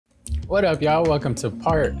What up, y'all? Welcome to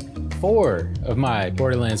part 4 of my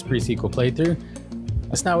Borderlands pre-sequel playthrough.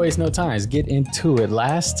 Let's not waste no time. Let's get into it.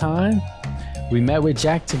 Last time, we met with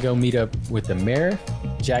Jack to go meet up with the mayor.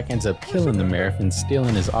 Jack ends up killing the mayor and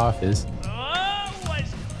stealing his office.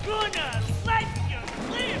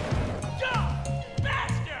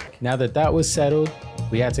 Now that was settled,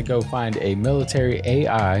 we had to go find a military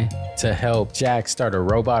AI to help Jack start a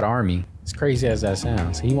robot army. As crazy as that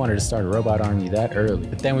sounds, he wanted to start a robot army that early.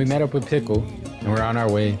 But then we met up with Pickle, and we're on our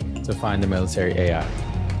way to find the military AI.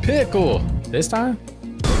 Pickle! This time?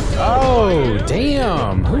 Oh,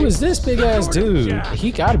 damn! Who is this big ass dude?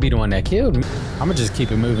 He gotta be the one that killed me. I'm gonna just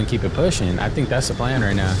keep it moving, keep it pushing. I think that's the plan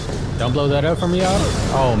right now. Don't blow that up for me, y'all.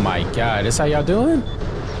 Oh my god, this how y'all doing?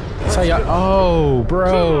 That's how y'all. Oh,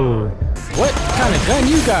 bro. What kind of gun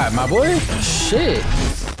you got, my boy? Shit.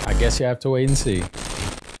 I guess you have to wait and see.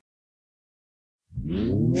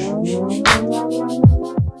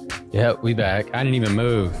 Yep, we back. I didn't even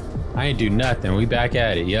move. I ain't do nothing. We back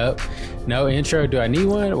at it. Yep. No intro. Do I need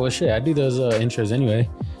one? Well, shit, I do those intros anyway.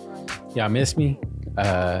 Y'all miss me?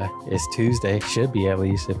 It's Tuesday. Should be, at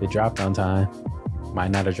least, if it dropped on time.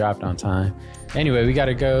 Might not have dropped on time. Anyway, we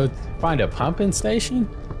gotta go find a pumping station.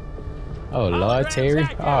 Oh, Lord Terry.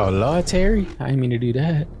 Oh, Lord Terry. I didn't mean to do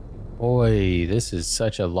that. Boy, this is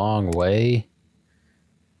such a long way.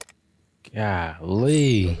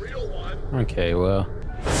 Golly. Okay, well.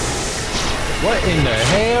 What in the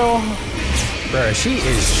hell? Bro, she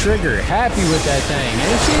is trigger happy with that thing,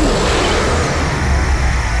 ain't she?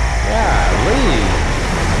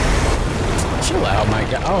 Golly. Chill out, my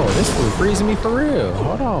god. Oh, this fool freezing me for real.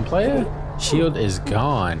 Hold on, player. Shield is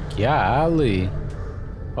gone. Golly.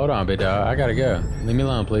 Hold on, big dog. I gotta go. Leave me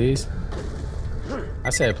alone, please. I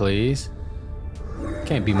said please.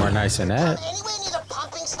 Can't be more nice than that. Anywhere near the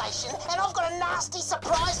pumping station, and I've got a nasty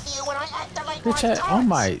surprise for you when I activate Bitch, my turrets. oh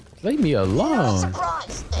my, leave me alone. Not a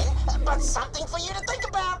surprise, then, but something for you to think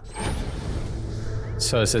about.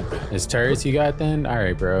 So it's turrets you got then? All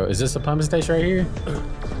right, bro. Is this the pumping station right here?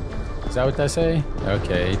 Is that what that say?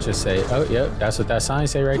 Okay, just say, oh, yep. That's what that sign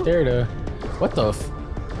say right there, though. What the f?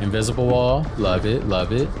 Invisible wall. Love it,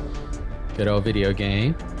 love it. Good old video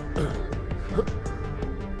game.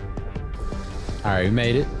 All right, we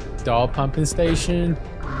made it. Doll pumping station.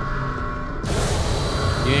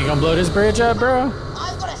 You ain't gonna blow this bridge up, bro?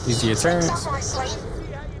 These are your turns.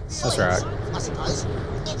 That's right. I suppose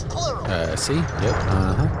it's plural. See?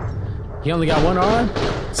 Yep. He only got one arm?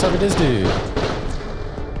 What's up with this dude?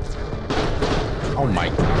 Oh my.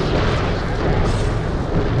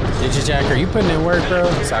 Digijack, are you putting in work, bro?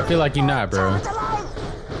 So I feel like you're not, bro.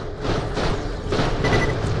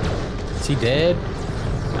 Is he dead?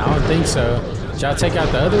 I don't think so. Did y'all take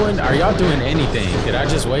out the other one? Are y'all doing anything? Did I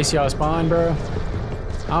just waste y'all spawn, bro?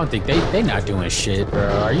 I don't think they not doing shit, bro.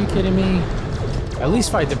 Are you kidding me? At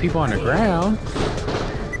least fight the people on the ground.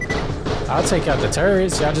 I'll take out the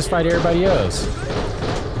turrets. Y'all just fight everybody else.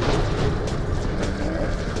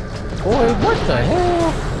 Boy, what the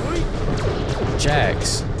hell?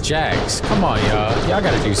 Jax, come on, y'all. Y'all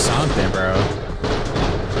gotta do something, bro.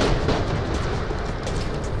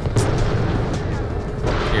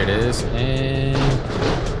 Here it is, and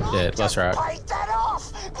dead. Let's rock.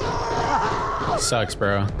 Sucks,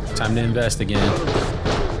 bro. Time to invest again.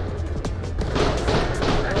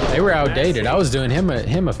 They were outdated. I was doing him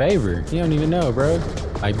a favor. You don't even know, bro.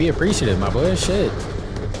 Like, be appreciative, my boy. Shit.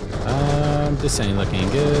 This ain't looking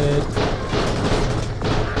good.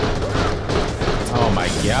 Oh my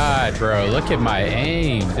god, bro. Look at my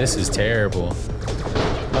aim. This is terrible.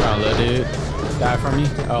 Hold on, little dude. Die from me.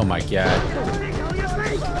 Oh my god.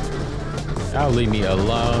 Y'all leave me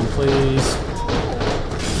alone, please.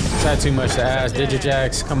 Is that too much to ask?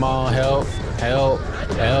 Digijax, come on, help, help,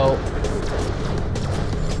 help.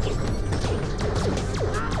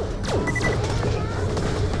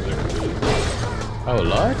 Oh,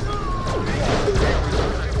 Lord.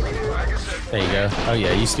 There you go. Oh,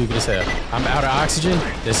 yeah, you stupid as hell. I'm out of oxygen.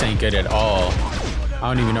 This ain't good at all. I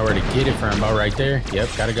don't even know where to get it from. Oh, right there. Yep,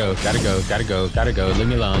 gotta go, gotta go, gotta go, gotta go. Leave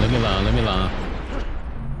me alone, leave me alone, leave me alone.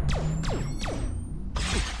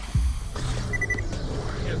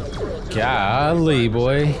 Golly,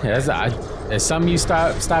 boy. That's something you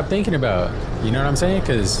stop thinking about. You know what I'm saying?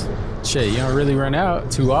 Because, shit, you don't really run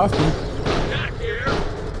out too often.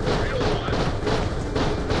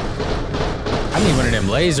 I need one of them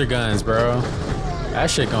laser guns, bro.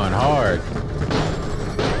 That shit going hard.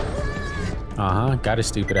 Got his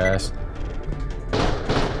stupid ass.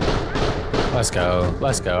 Let's go.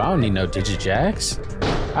 Let's go. I don't need no Digijax.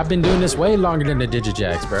 I've been doing this way longer than the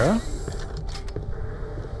Digijax, bro.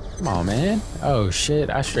 Come on, man. Oh,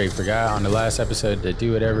 shit. I straight forgot on the last episode to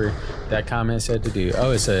do whatever that comment said to do.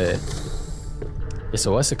 Oh, it's a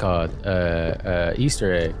what's it called?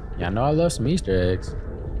 Easter egg. Yeah, I know I love some Easter eggs.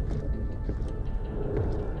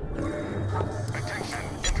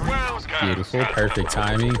 Beautiful, perfect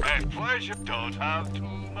timing.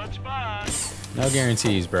 No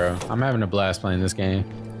guarantees, bro. I'm having a blast playing this game.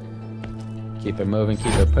 Keep it moving,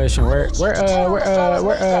 keep it pushing. There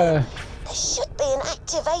should be an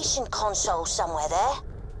activation console somewhere there.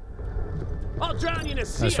 I'll drown you in a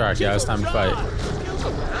sea. Let's rock, y'all. It's time to fight.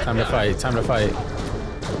 Time to fight. Time to fight.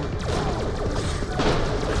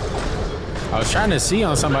 I was trying to see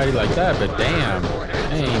on somebody like that, but damn,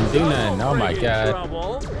 they ain't do nothing. Oh my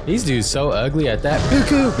god, these dudes so ugly at that.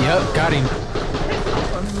 Yep, got him.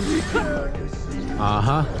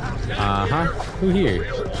 Who here?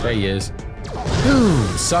 There he is.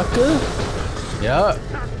 Boom, sucker. Yup.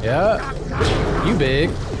 You big.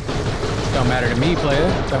 Don't matter to me, player.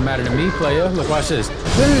 Don't matter to me, player. Look, watch this.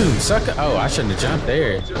 Boom, sucker. Oh, I shouldn't have jumped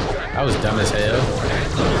there. That was dumb as hell.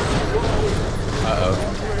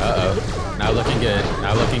 Uh-oh. Not looking good.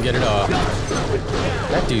 Not looking good at all.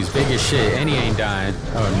 That dude's big as shit, and he ain't dying.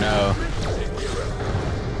 Oh, no.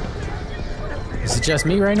 Is it just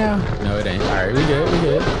me right now? No, it ain't. All right, we good. We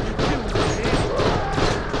good.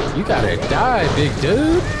 You gotta die, big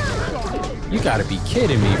dude. You gotta be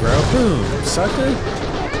kidding me, bro. Boom, sucker.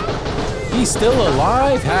 He's still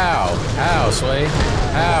alive? How? How, Sway?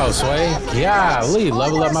 How, Sway? Golly,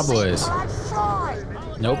 level up my boys.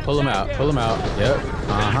 Nope, pull him out. Pull him out. Yep.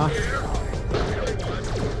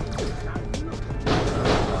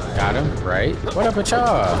 Got him, right? What up with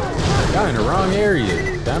y'all? Y'all in the wrong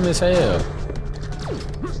area. Dumb as hell.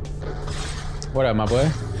 What up, my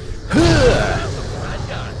boy?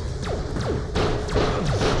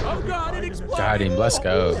 Got him, let's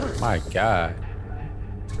go. My god.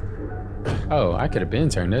 Oh, I could have been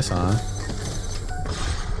turned this on.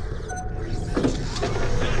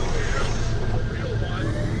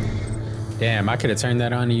 Damn, I could have turned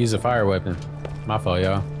that on to use a fire weapon. My fault,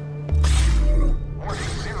 y'all.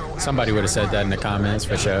 Somebody would have said that in the comments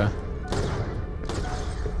for sure.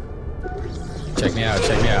 Check me out,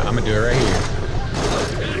 check me out. I'm gonna do it right here.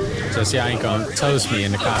 Just y'all ain't gonna toast me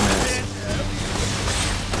in the comments.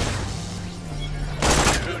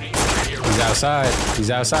 He's outside. He's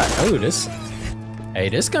outside. Oh, this. Hey,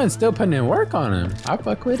 this gun's still putting in work on him. I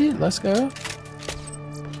fuck with it. Let's go.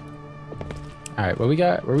 All right, what we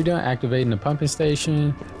got? What are we doing? Activating the pumping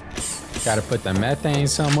station. Got to put the methane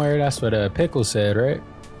somewhere. That's what Pickle said, right?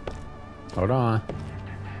 Hold on.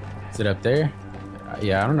 Is it up there?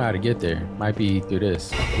 Yeah, I don't know how to get there. Might be through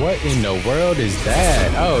this. What in the world is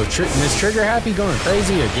that? Oh, Miss Trigger Happy going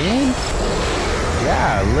crazy again?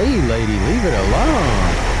 Golly, lady, leave it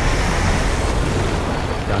alone.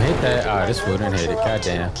 Don't hit that. Oh, this fool didn't hit it.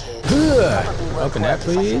 Goddamn. Open that,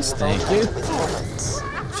 please. Thank you.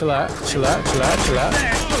 Chill out, chill out, chill out, chill out.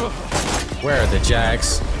 Where are the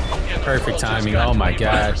jacks? Perfect timing. Oh my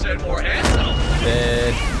god.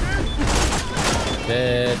 Dead.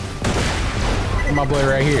 Dead. My boy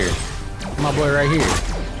right here. My boy right here.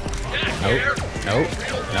 Nope. Nope.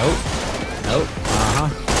 Nope. Nope.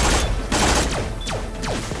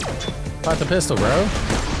 Pop the pistol, bro.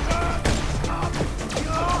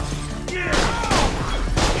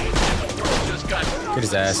 Get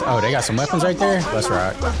his ass. Oh, they got some weapons right there? Let's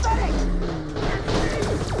rock. Got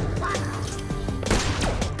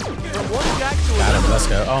him. Let's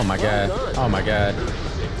go. Oh my god. Oh my god.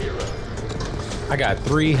 I got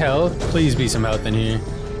 3 health. Please be some health in here.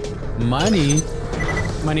 Money.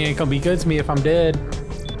 Money ain't gonna be good to me if I'm dead.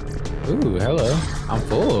 Ooh, hello. I'm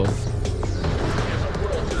full.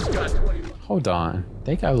 Hold on.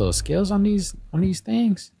 They got little skills on these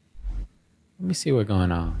things. Let me see what's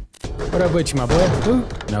going on. What up with you, my boy? Ooh.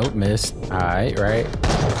 Nope, missed. Alright, right.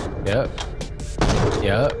 Yep.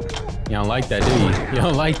 Yep. You don't like that, do you? You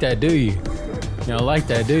don't like that, do you? You don't like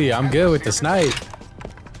that, do you? I'm good with the snipe.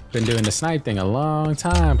 Been doing the snipe thing a long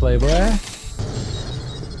time, playboy.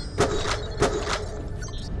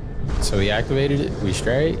 So we activated it. We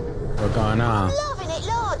straight? What's going on? Loving it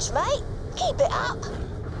large, mate. Keep it up.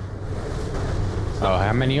 Oh,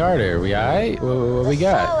 how many are there? We alright? What we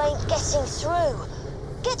got? The flow ain't getting through.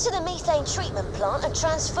 Get to the methane treatment plant and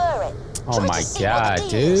transfer it. Oh my god,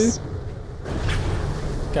 dude.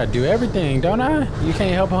 Gotta do everything, don't I? You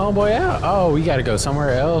can't help a homeboy out. Oh, we gotta go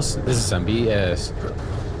somewhere else. This is some BS.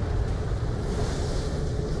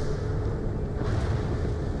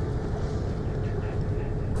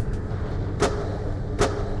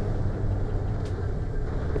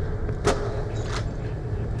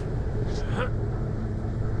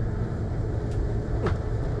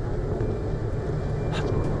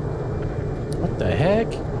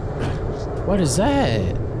 heck? What is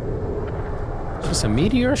that? Just a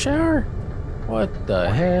meteor shower? What the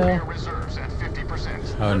hell?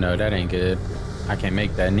 Oh no, that ain't good. I can't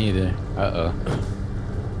make that neither. Uh-oh.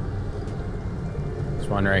 There's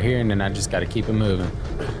one right here, and then I just gotta keep it moving.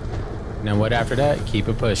 And then what after that? Keep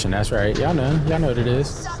it pushing. That's right. Y'all know what it is.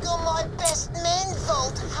 Suck on my best men,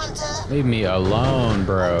 Vault Hunter. Leave me alone,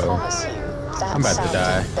 bro. I'm about to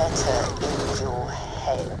die. Better in your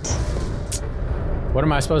head. What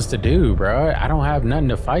am I supposed to do, bro? I don't have nothing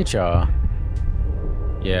to fight y'all.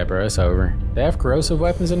 Yeah, bro, it's over. They have corrosive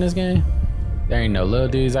weapons in this game? There ain't no little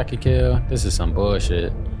dudes I could kill. This is some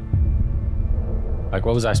bullshit. Like,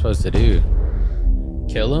 what was I supposed to do?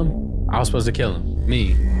 Kill him? I was supposed to kill him.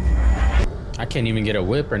 Me. I can't even get a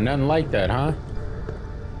whip or nothing like that, huh?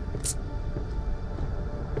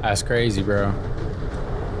 That's crazy, bro.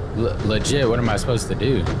 Legit, what am I supposed to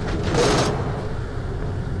do?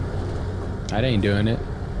 I ain't doing it.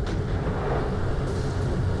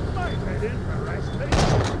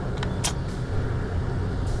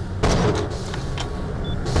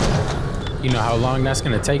 You know how long that's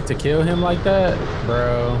gonna take to kill him like that?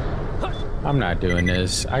 Bro, I'm not doing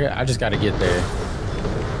this. I just gotta get there.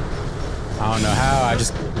 I don't know how,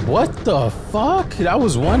 what the fuck? That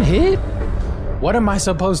was one hit? What am I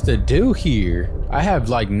supposed to do here? I have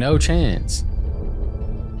like no chance.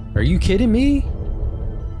 Are you kidding me?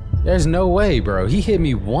 There's no way, bro. He hit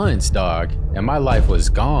me once, dog, and my life was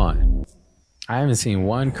gone. I haven't seen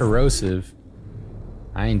one corrosive.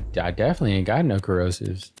 I definitely ain't got no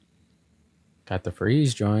corrosives. Got the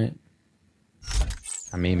freeze joint.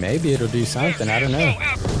 I mean, maybe it'll do something. I don't know.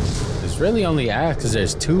 It's really only ass because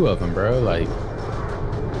there's two of them, bro. Like,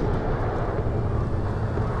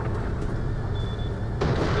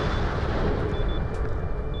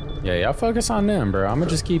 yeah, y'all focus on them, bro. I'm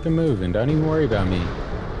gonna just keep it moving. Don't even worry about me.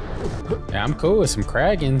 Yeah, I'm cool with some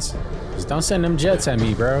Kragans. Just don't send them jets at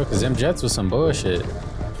me, bro, because them jets was some bullshit.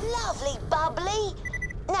 Lovely bubbly.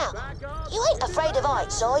 Now, you ain't afraid of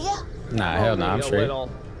heights, are you? Nah, hell no, I'm straight.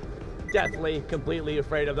 Deathly, completely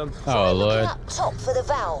afraid of them. Oh, Lord. Up top for the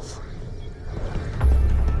valve.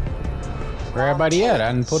 Where everybody at?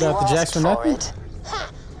 I didn't pull out the jacks for nothing.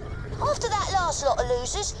 Ha! After that last lot of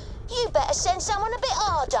losers, you better send someone a bit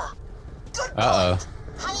harder. Uh-oh.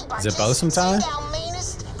 Is it both sometime? Our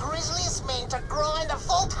meanest, grisliest men to grind a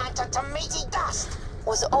Vault Hunter to meaty dust.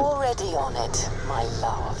 Was already on it, my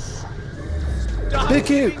love. Stop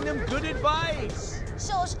Pick it. giving them good advice.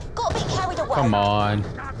 Soz, got a bit carried away. Come on.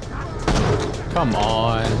 Come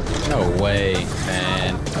on. No way,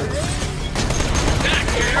 man.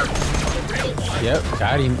 Yep,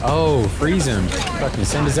 got him. Oh, freeze him. Fucking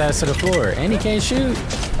send his ass to the floor. And he can't shoot.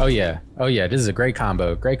 Oh, yeah. Oh, yeah. This is a great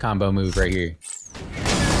combo. Great combo move right here.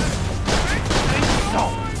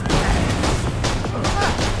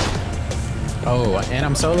 Oh, and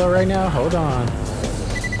I'm solo right now? Hold on.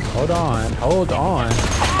 Hold on. Hold on.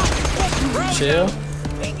 Chill.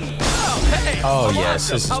 Oh, yes.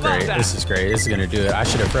 This is great. This is great. This is going to do it. I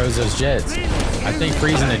should have froze those jets. I think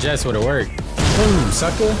freezing the jets would have worked. Boom,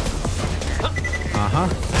 sucker. Uh-huh.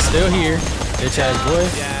 Still here. Bitch ass boy.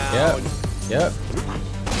 Yep. Yep.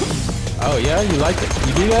 Oh, yeah? You like it?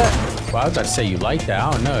 You do that? Well, I was about to say you like that.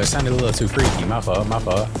 I don't know. It sounded a little too freaky. My fault. My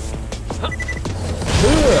fault.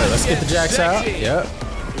 Good. Let's get the jacks out. Yep.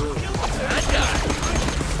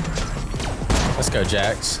 Let's go,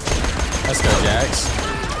 Jax. Let's go, Jax.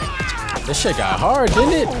 This shit got hard,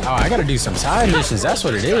 didn't it? Oh, I gotta do some side missions. That's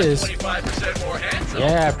what it is.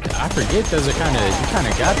 Yeah, I forget those are you kind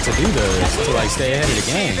of got to do those to like stay ahead of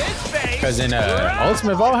the game. Because in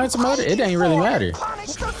Ultimate Vault Hunter mode, it ain't really matter.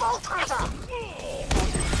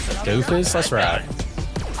 Doofus, let's ride.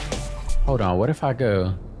 Hold on, what if I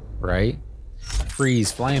go right?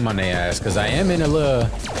 Freeze flame on their ass, because I am in a little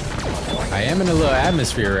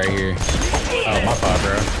atmosphere right here. Oh, my fault,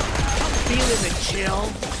 bro. Feeling the chill.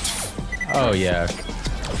 Oh, yeah.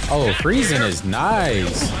 Oh, freezing is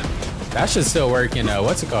nice. That should still work in,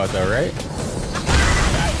 what's it called, though, right?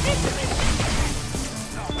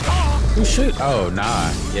 Who shoot? Oh,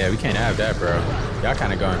 nah. Yeah, we can't have that, bro. Y'all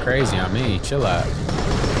kind of going crazy on me. Chill out.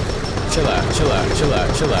 Chill out, chill out, chill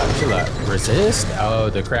out, chill out, chill out. Resist? Oh,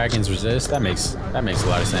 the Kragans resist? That makes a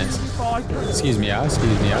lot of sense. Excuse me,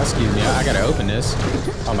 excuse me, excuse me. I gotta open this.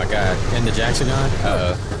 Oh, my God. And the jacks are gone?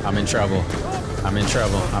 Uh-oh. I'm in trouble. I'm in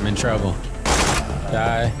trouble. I'm in trouble.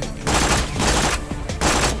 Die.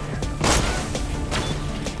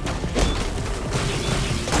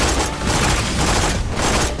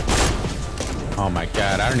 Oh my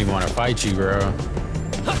God, I don't even want to fight you, bro.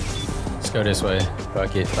 Let's go this way.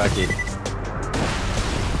 Fuck it, fuck it.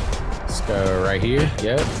 Let's go right here.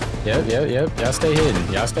 Yep. Yep. Y'all stay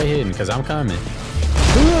hidden. Y'all stay hidden, because I'm coming.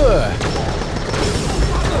 Ugh.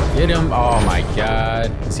 Get him. Oh, my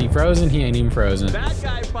God. Is he frozen? He ain't even frozen.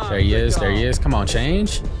 There he is. There he is. Come on,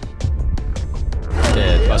 change.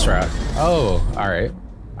 Dead. Let's rock. Oh, all right.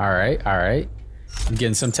 I'm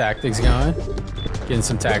getting some tactics going.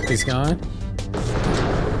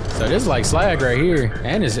 So this is like slag right here,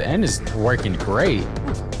 and it's working great.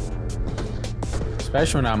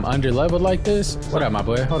 Especially when I'm under leveled like this. What up, my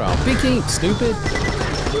boy? Hold on. Pinky, stupid.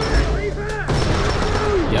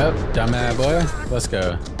 Yep, dumbass boy. Let's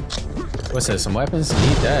go. What's this? Some weapons?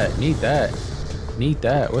 Need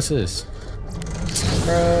that. What's this?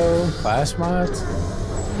 Bro, class mods?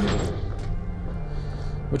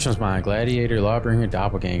 Which one's mine? Gladiator, Lawbringer,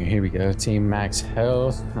 Doppelganger. Here we go. Team max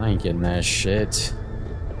health. I ain't getting that shit.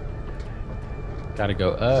 Gotta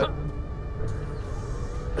go up.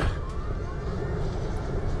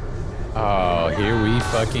 Oh, here we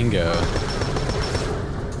fucking go.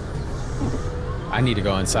 I need to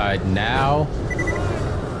go inside now.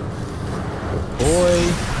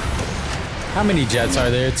 Boy. How many jets are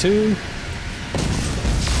there? 2?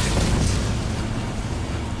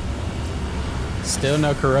 Still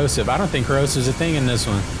no corrosive. I don't think corrosive's a thing in this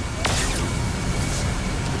one.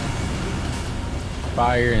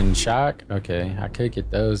 Fire and shock. Okay, I could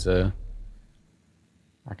get those. I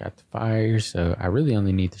got the fire, so I really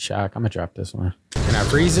only need the shock. I'm gonna drop this one. Can I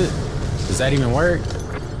freeze it? Does that even work?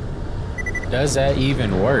 Does that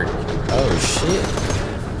even work? Oh shit.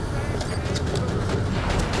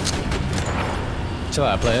 Chill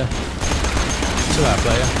out, player.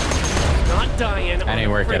 Not dying. That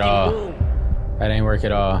ain't work at all. That ain't work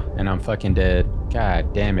at all, and I'm fucking dead.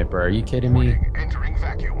 God damn it, bro. Are you kidding me? Entering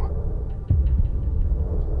vacuum.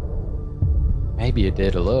 Maybe it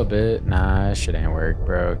did a little bit. Nah, that shit ain't work,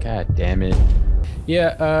 bro. God damn it.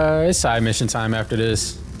 Yeah, it's side mission time after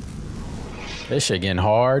this. This shit getting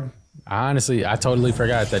hard. I totally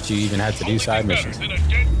forgot that you even had to do side missions.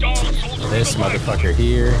 This motherfucker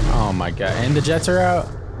here. Oh my god. And the jets are out?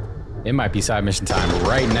 It might be side mission time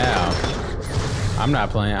right now. I'm not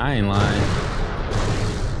playing. I ain't lying.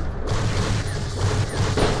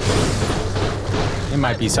 It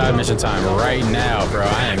might be side mission time right now, bro.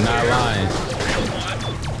 I am not lying.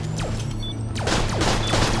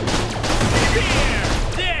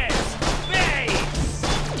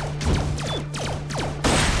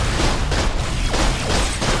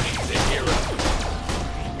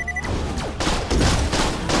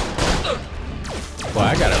 Boy,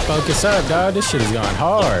 I gotta focus up, dog. This shit is going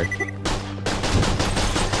hard. And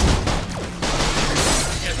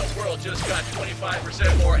the world just got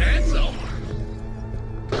 25% more handsome.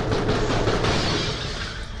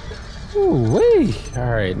 Ooh wee.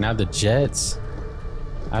 All right, now the jets.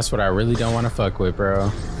 That's what I really don't want to fuck with,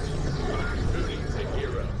 bro.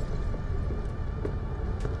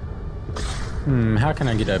 How can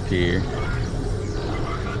I get up here?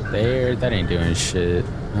 There, that ain't doing shit.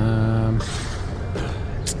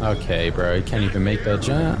 Okay, bro, you can't even make that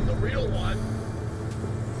jump. The real one.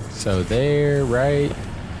 So there, right?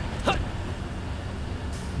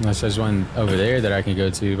 Unless there's one over there that I can go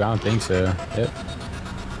to, but I don't think so. Yep.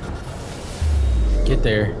 Get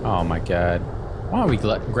there. Oh my god. Why don't we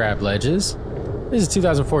grab ledges? This is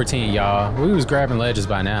 2014, y'all. We was grabbing ledges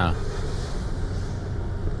by now.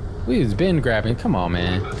 We was been grabbing. Come on,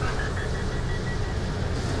 man.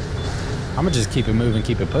 I'm gonna just keep it moving,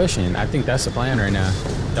 keep it pushing. I think that's the plan right now.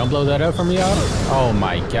 Don't blow that up for me, y'all. Oh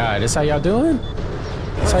my god. That's how y'all doing?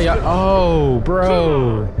 That's how y'all. Oh,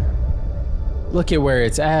 bro. Look at where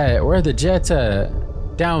it's at. Where are the jets at?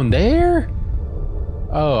 Down there?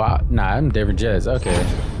 Oh, nah, I'm different jets. Okay.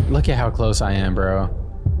 Look at how close I am, bro.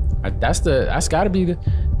 That's gotta be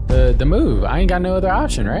the move. I ain't got no other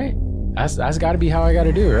option, right? That's gotta be how I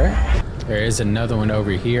gotta do, right? There is another one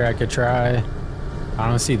over here I could try. I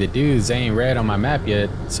don't see the dudes. They ain't red on my map yet,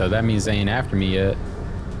 so that means they ain't after me yet.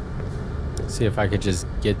 See if I could just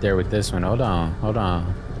get there with this one. Hold on.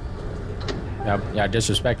 Y'all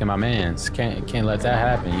disrespecting my mans. Can't let that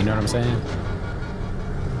happen. You know what I'm saying?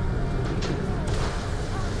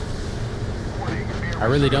 I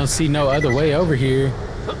really don't see no other way over here.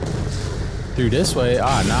 Through this way?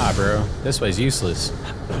 Ah, nah, bro. This way's useless.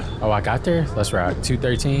 Oh, I got there? Let's rock.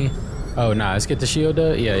 213. Oh, nah. Let's get the shield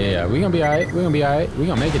up. Yeah. We gonna be alright. We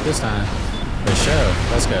gonna make it this time. For sure.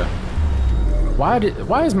 Let's go.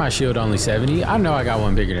 Why is my shield only 70? I know I got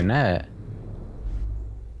one bigger than that.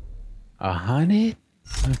 100?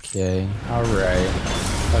 Okay. Alright.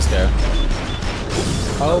 Let's go.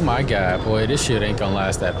 Oh my god, boy. This shit ain't gonna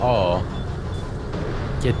last at all.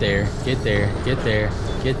 Get there. Hit it.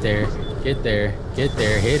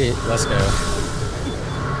 Let's go.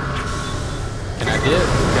 dip?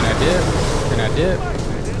 Can I dip? Can I dip?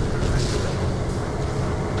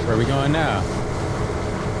 Where are we going now?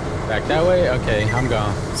 Back that way? Okay, I'm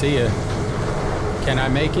gone. See ya. Can I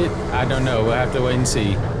make it? I don't know. We'll have to wait and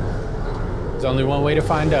see. There's only one way to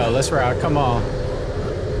find out. Let's rock. Come on.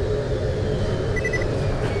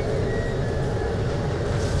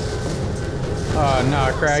 Oh,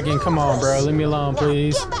 nah, Kragan. Come on, bro. Leave me alone,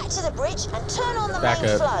 please. Get back to the bridge and turn on the Back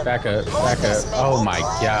main up, flow. back up, back up. Oh my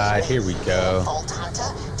God, here we go. Vault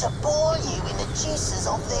Hunter to bore you in the juices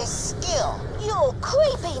of their skill. You're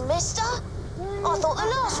creepy, mister. I thought the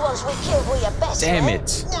last ones we killed were your best. Damn men.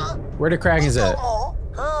 it. No. Where the Kragan's at? Oh,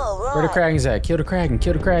 right. Where the Kragan's at? Kill the Kragan,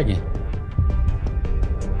 kill the Kragan.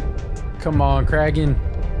 Come on, Kragan.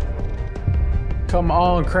 Come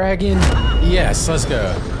on, Kragan. Yes, let's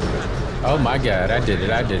go. Oh my God, I did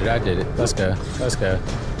it, I did it, I did it. Let's go, let's go,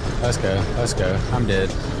 let's go, let's go. I'm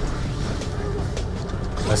dead.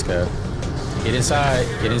 Let's go. Get inside,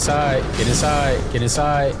 get inside, get inside, get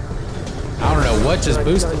inside. I don't know what just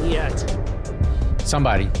boosted. Yet.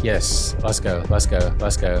 Somebody, yes. Let's go, let's go,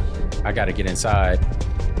 let's go. I gotta get inside.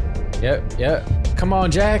 Yep, yep. Come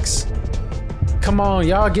on, Jax. Come on,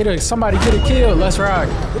 y'all somebody get a kill. Let's rock.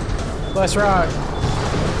 Let's rock.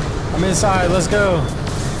 I'm inside, let's go.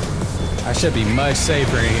 I should be much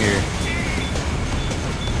safer in here.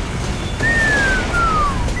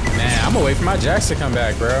 Man, I'm gonna wait for my Jax to come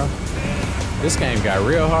back, bro. This game got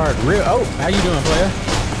real hard. Oh, how you doing, player?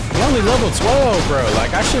 You're only level 12, bro.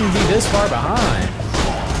 Like, I shouldn't be this far behind.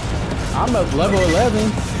 I'm at level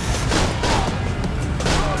 11.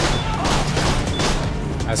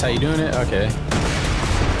 That's how you doing it? Okay.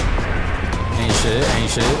 Ain't shit,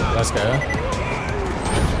 ain't shit. Let's go.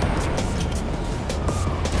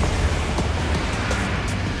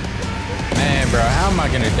 Man, bro, how am I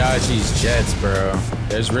gonna dodge these jets, bro?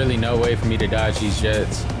 There's really no way for me to dodge these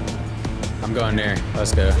jets. I'm going there.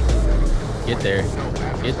 Let's go. Get there.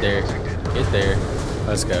 Get there. Get there.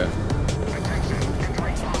 Let's go.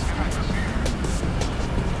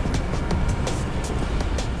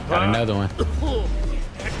 Got another one.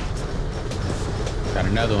 Got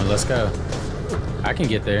another one. Let's go. I can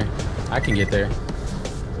get there. I can get there.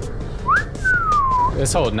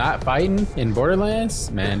 This whole not fighting in Borderlands,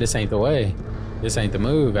 man, this ain't the way. This ain't the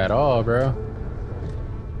move at all, bro.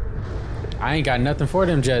 I ain't got nothing for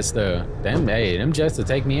them jets though. Them, hey, them jets will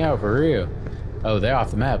take me out for real. Oh, they're off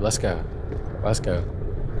the map. Let's go. Let's go.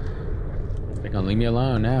 They're gonna leave me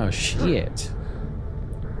alone now. Shit.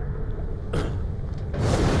 The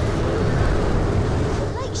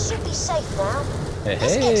lake should be safe now. Hey,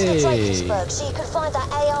 Let's get to the hey. Drakensburg so you can find that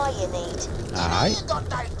AI you need. Alright. You got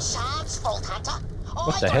no chance, Vault Hunter.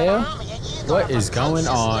 What the hell? What is going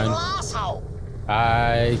on?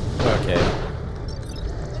 Okay.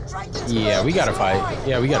 Yeah, we gotta fight.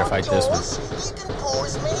 Yeah, we gotta fight this one.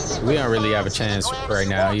 We don't really have a chance right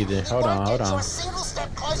now either. Hold on, hold on.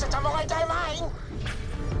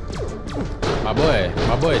 My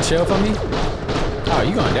boy, chill for me. Oh,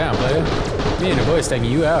 you going down, player. Me and the boys taking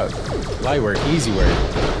you out. Light work, easy work.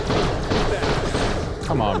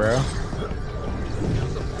 Come on, bro.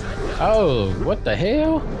 Oh, what the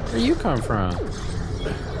hell? Where you come from?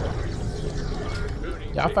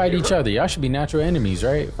 Y'all fight each other. Y'all should be natural enemies,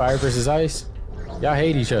 right? Fire versus ice. Y'all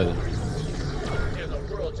hate each other.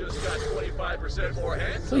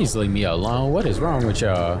 Please leave me alone. What is wrong with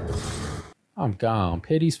y'all? I'm gone.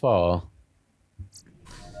 Pity's fall.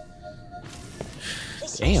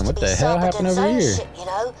 Damn, what the hell happened over here? You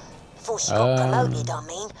know, before she got promoted, I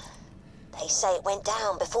mean. They say it went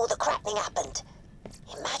down before the cracking happened.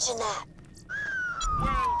 Imagine that.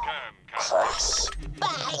 Crash.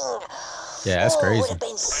 Bang. Yeah, that's crazy. Would have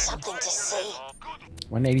been something to see.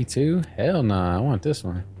 182? Hell nah, I want this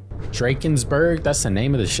one. Drakensburg, that's the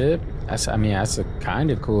name of the ship. That's, I mean, that's a kind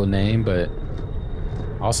of cool name, but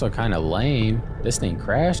also kind of lame. This thing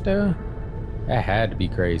crashed though? That had to be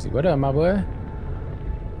crazy. What up, my boy?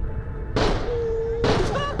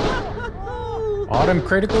 All them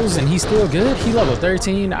criticals and he's still good? He level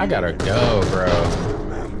 13? I gotta go, bro.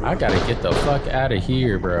 I gotta get the fuck out of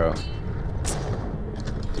here, bro.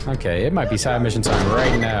 Okay, it might be side mission time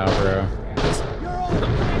right now, bro.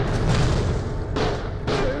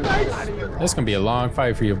 This gonna be a long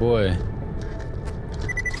fight for your boy.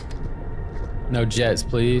 No jets,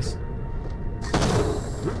 please.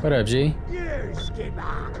 What up, G?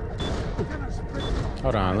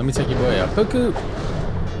 Hold on, let me take your boy out. Puku!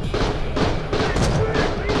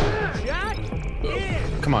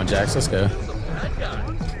 Come on, Jax, let's go.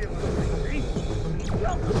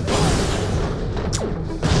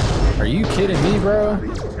 Are you kidding me, bro?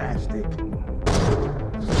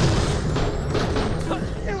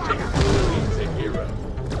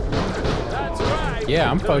 Yeah,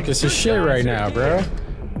 I'm focused as shit right now, bro.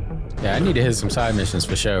 Yeah, I need to hit some side missions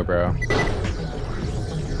for sure, bro.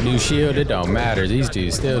 New shield, it don't matter. These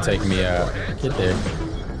dudes still taking me out. Get there.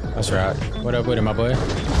 That's right. What up with it, my boy?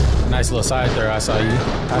 Nice little side throw. I saw you.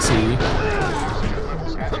 I see you.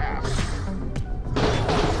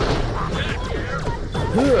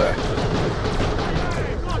 Ugh.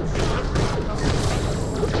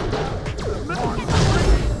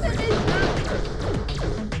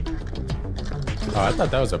 Oh, I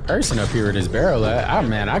thought that was a person up here with his barrel at. Oh,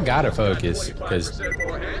 man, I gotta focus because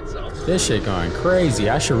this shit going crazy.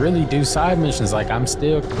 I should really do side missions. Like, I'm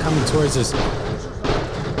still coming towards this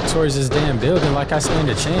damn building like I stand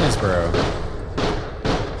a chance, bro.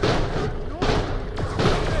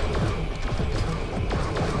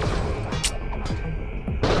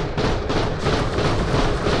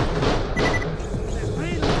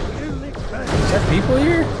 Is there people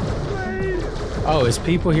here? Oh, is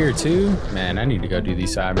people here too? Man, I need to go do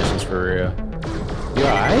these side missions for real. You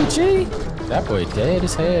alright, G? That boy dead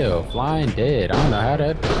as hell. Flying dead. I don't know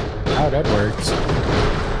how that works.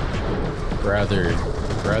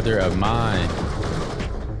 Brother of mine.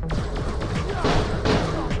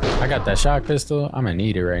 I got that shock pistol. I'm gonna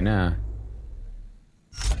need it right now.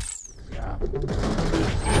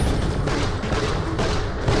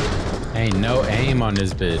 Ain't no aim on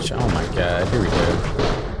this bitch. Oh my god. Here we go.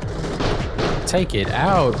 Take it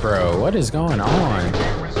out, bro. What is going on?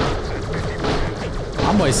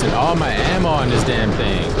 I'm wasting all my ammo on this damn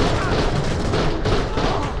thing.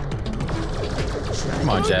 Come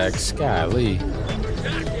on, Jax. Golly.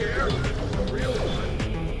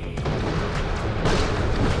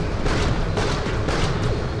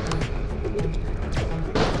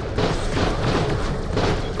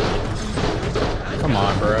 Come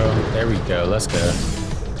on, bro. There we go. Let's go.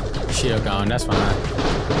 Shield gone. That's fine.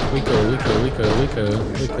 We cool. We good,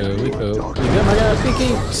 my guy,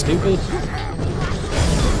 Pinky? Stupid.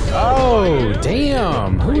 Oh,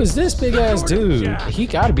 damn. Who is this big ass dude? He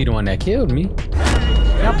gotta be the one that killed me.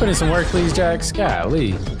 Can I put in some work, please, Jax?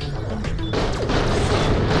 Golly.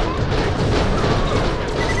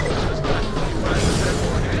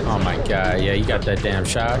 Oh my god. Yeah, you got that damn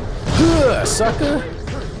shot. Huh, sucker.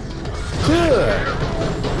 Huh.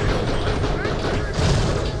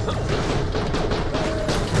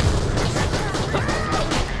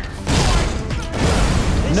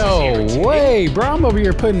 No way, bro. I'm over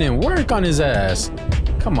here putting in work on his ass.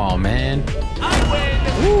 Come on, man.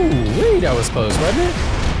 Ooh, wee, that was close, wasn't it?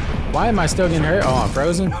 Why am I still getting hurt? Oh, I'm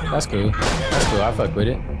frozen? That's cool. That's cool. I fuck with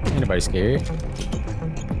it. Ain't nobody scared.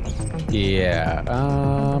 Yeah.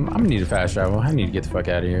 I'm gonna need a fast travel. I need to get the fuck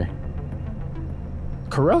out of here.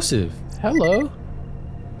 Corrosive. Hello.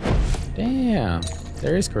 Damn.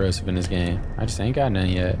 There is corrosive in this game. I just ain't got none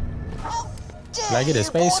yet. Did I get a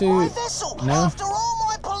spacesuit? No. After all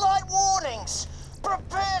my polite warnings,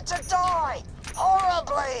 prepare to die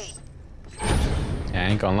horribly. Yeah, I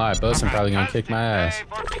ain't gonna lie, Bosun probably gonna kick my ass.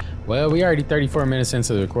 Well, we already 34 minutes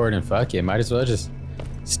into the recording. Fuck it, might as well just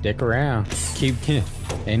stick around.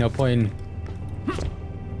 Ain't no point in...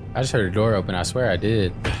 I just heard a door open, I swear I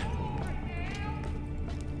did.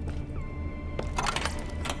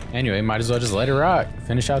 Anyway, might as well just let it rock.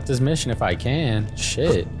 Finish out this mission if I can.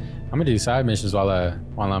 Shit. I'm gonna do side missions while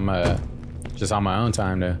I'm just on my own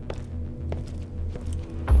time though.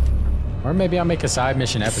 Or maybe I'll make a side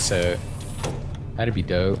mission episode. That'd be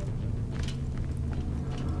dope.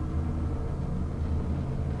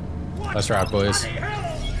 Let's rock, boys.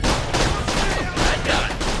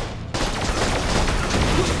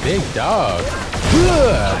 Big dog.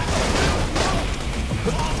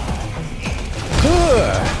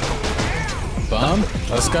 Bum.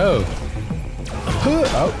 Let's go.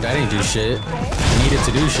 Oh, that ain't do shit. Needed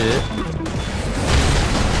to do shit.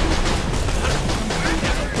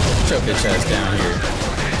 Get your bitch ass down here.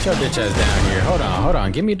 Get your bitch ass down here. Hold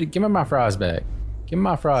on. Give me my frost back. Give me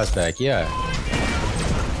my frost back. Yeah.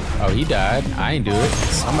 Oh, he died. I ain't do it.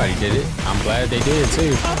 Somebody did it. I'm glad they did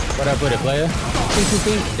too. What up with it, player?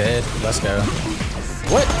 Pink. Dead. Let's go.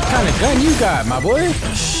 What kind of gun you got, my boy?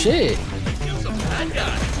 Shit.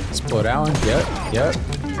 Let's pull that one. Yep.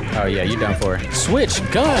 Oh yeah, you done for. Switch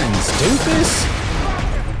guns, doofus.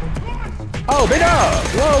 Oh, big dog.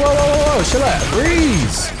 Whoa. Chill out.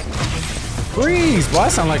 Breeze. Boy, I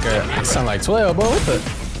sound like 12, boy. What the?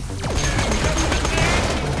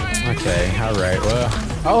 Okay, all right. Well.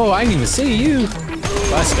 Oh, I didn't even see you.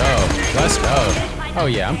 Let's go. Oh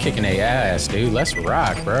yeah, I'm kicking their ass, dude. Let's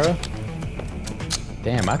rock, bro.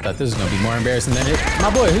 Damn, I thought this was gonna be more embarrassing than it. My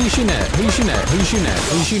boy, who you shooting at?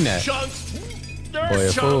 Boy,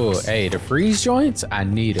 a fool. Hey, the freeze joints, I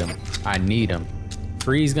need them.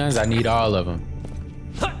 Freeze guns, I need all of them.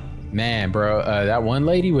 Man, bro, that one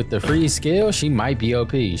lady with the free skill, she might be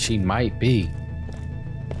OP. She might be.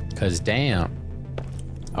 Cause damn,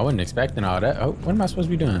 I wasn't expecting all that. Oh, what am I supposed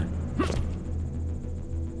to be doing?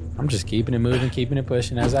 I'm just keeping it moving, keeping it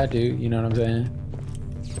pushing as I do. You know what I'm saying?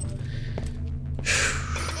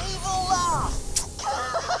 Evil laugh!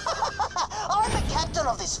 I'm the captain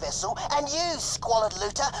of this vessel, and you, squalid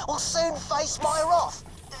looter, will soon face my wrath.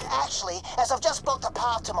 Actually, as I've just blocked the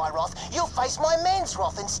path to my wrath, you'll face my men's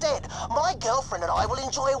wrath instead. My girlfriend and I will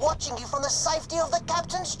enjoy watching you from the safety of the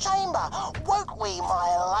captain's chamber. Won't we,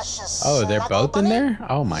 my luscious Oh, they're snuggle both in bunny? there?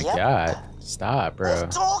 Oh my Yep. God. Stop, bro. We've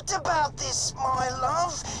talked about this, my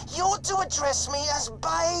love. You're to address me as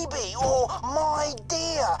baby or my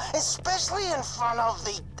dear, especially in front of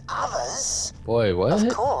the others. Boy, what? Of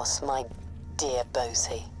course, my dear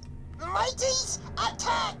Bosie. Mateys,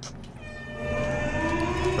 attack!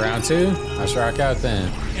 Round two? Let's rock out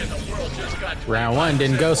then. And the world just got Round one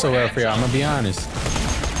didn't go so well for y'all, I'm gonna be honest.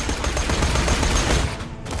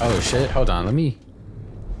 Oh shit, hold on, let me...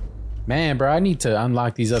 Man, bro, I need to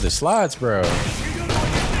unlock these other slots, bro.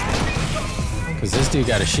 Cause this dude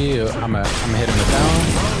got a shield. I'm gonna hit him with that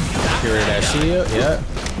one. Get rid of that shield, yep.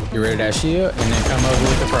 Get rid of that shield, and then come over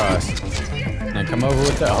with the cross. And then come over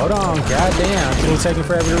with the... Hold on, goddamn, it'll take him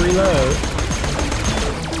forever to reload.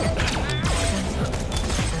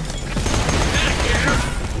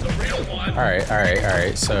 All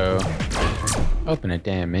right. So, open a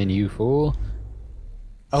damn menu, fool.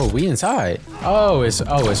 Oh, we inside. Oh, it's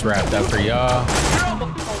wrapped up for y'all.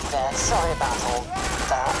 Hey there, sorry about all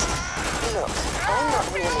that. Look, I'm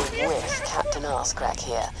not really with Captain Arscrack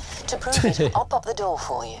here. To prove it, I'll pop the door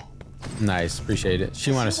for you. Nice, appreciate it.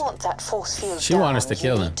 She want If you us. want that force field She want us down, to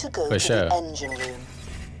kill you him, need to go for to sure. the engine room.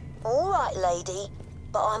 All right, lady,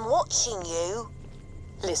 but I'm watching you.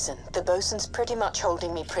 Listen, the bosun's pretty much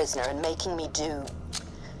holding me prisoner and making me do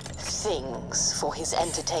things for his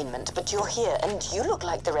entertainment, but you're here and you look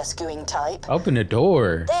like the rescuing type. Open the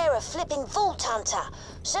door. They're a flipping vault hunter,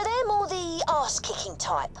 so they're more the arse-kicking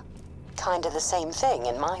type. Kinda the same thing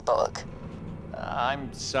in my book.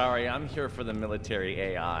 I'm sorry, I'm here for the military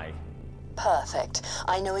AI. Perfect.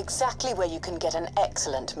 I know exactly where you can get an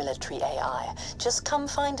excellent military AI. Just come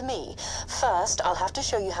find me. First, I'll have to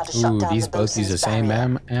show you how to shut Ooh, down these the both use the bosun's same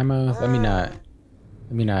barrier. ammo. Let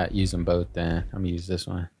me not use them both then. I'm gonna use this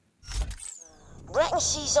one. Reckon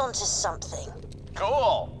she's onto something.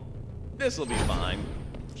 Cool! This'll be fine,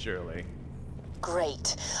 surely.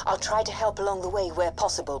 Great. I'll try to help along the way where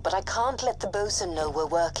possible, but I can't let the bosun know we're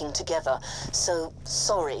working together. So,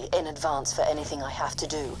 sorry in advance for anything I have to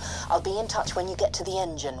do. I'll be in touch when you get to the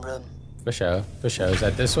engine room. For sure. Is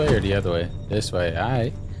that this way or the other way? This way. All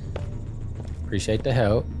right. Appreciate the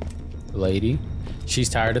help, lady. She's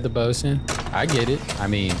tired of the bosun. I get it. I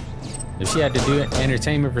mean, if she had to do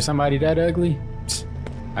entertainment for somebody that ugly,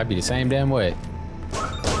 I'd be the same damn way.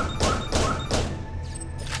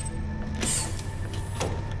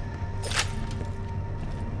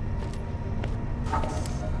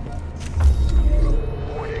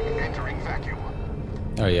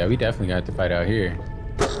 Oh yeah, we definitely got to fight out here.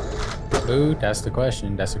 Ooh, that's the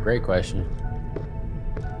question. That's a great question.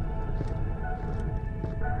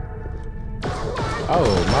 Oh,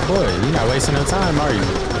 my boy, you're not wasting no time, are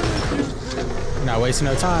you? You're not wasting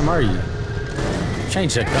no time, are you?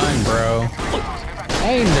 Change the gun, bro.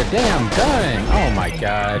 Aim the damn gun. Oh my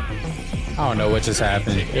god. I don't know what just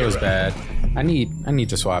happened. It was bad. I need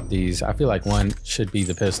to swap these. I feel like one should be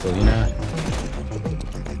the pistol, you know?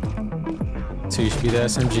 Two should be the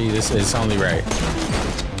SMG. This is only right.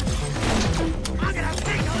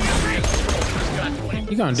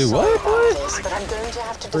 You gonna do what? This, but I'm going to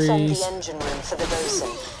have to defend Freeze. the engine room for the bosun.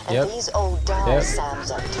 And Yep. these old dial Yep.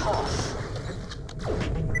 Sams are tough.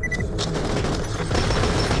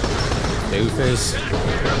 Doofus.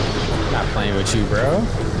 Not playing with you, bro.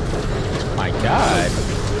 My god.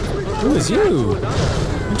 Who is you?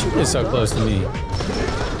 How'd you get so close to me?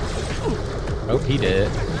 Oh, he did.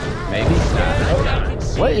 Maybe? Nah.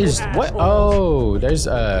 What? Oh, there's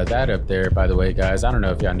that up there, by the way, guys. I don't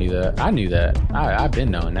know if y'all knew that. I knew that. I've been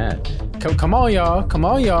knowing that. Come on, y'all. Come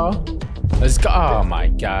on, y'all. Let's go. Oh my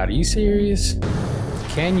god, are you serious?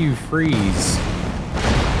 Can you freeze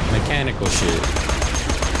mechanical shit?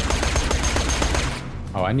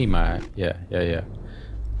 Oh, I need my yeah.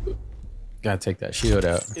 Gotta take that shield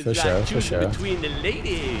out. It's For like sure, for choosing sure. between the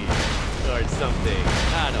ladies or something.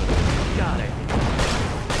 I don't know. Got it.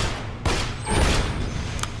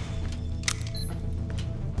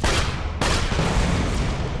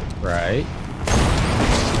 Right.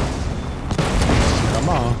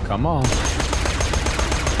 Come on.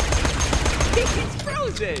 It's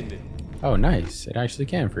frozen. Oh, nice. It actually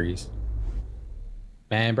can freeze.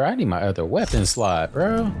 Man, bro, I need my other weapon slot,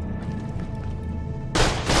 bro.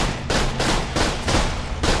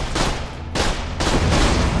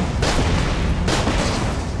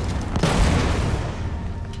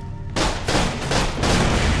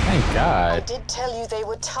 Thank God. I did tell you they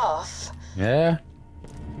were tough. Yeah.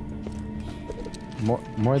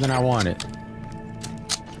 More than I wanted.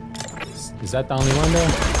 Is that the only one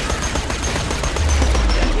though?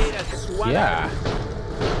 Yeah.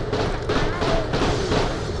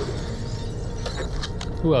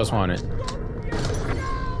 Who else wanted?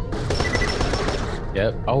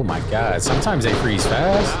 Yep. Oh my God. Sometimes they freeze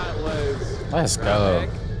fast. Let's go.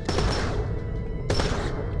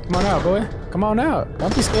 Come on out, boy. Come on out.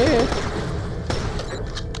 Don't be scared.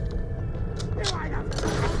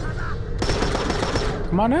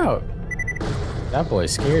 Come on out. That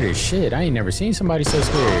boy's scared as shit. I ain't never seen somebody so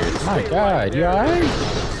scared. My God, you alright?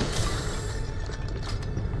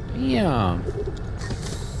 Damn.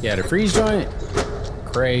 Yeah, the freeze joint.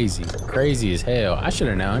 Crazy. Crazy as hell. I should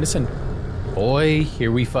have known. Listen, boy,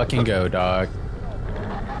 here we fucking go, dog.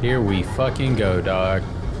 Here we fucking go, dog.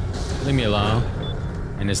 Leave me alone.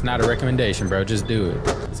 And it's not a recommendation, bro. Just do it.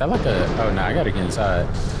 Is that like a... Oh, no, I gotta get inside.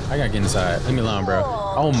 I gotta get inside. Leave me alone, bro.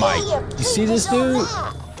 Oh, my... You see this dude?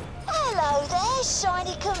 Hello there,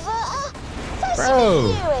 shiny converter.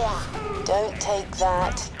 Bro. Don't take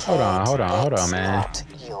that. Hold on, It's man. not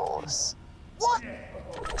yours. What?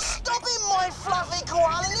 Stop him, my fluffy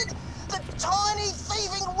koalanid! The tiny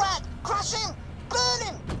thieving rat! Crush him! Burn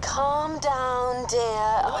him! Calm down,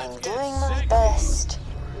 dear. I'm doing my best.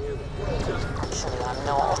 Actually, I'm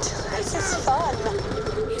not. This is fun.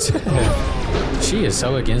 She is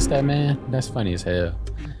so against that, man. That's funny as hell.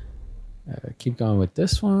 Keep going with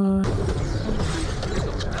this one.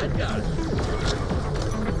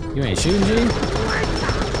 You ain't shooting, G?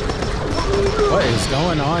 What is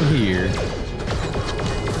going on here?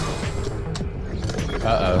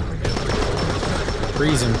 Uh-oh.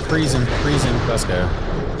 Freezing. Let's go.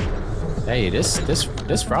 Hey,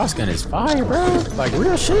 this frost gun is fire, bro. Like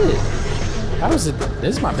real shit. This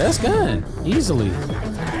is my best gun. Easily. Don't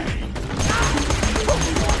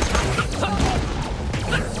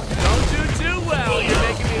do too well. You're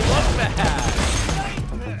making me look bad.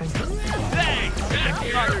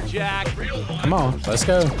 Thanks, Mother Jack. Come on, let's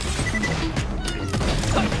go.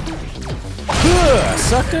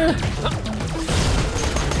 Sucker.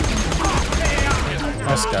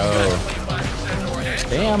 Let's go.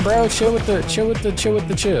 Damn, bro, chill with the chill.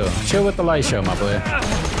 Chill with the light show, my boy.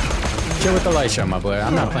 Chill with the light show, my boy.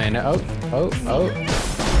 I'm not playing that. Oh.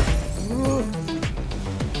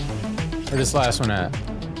 Where's this last one at?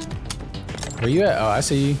 Where you at? Oh, I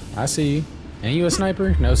see you. Ain't you a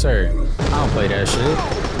sniper? No, sir. I don't play that shit.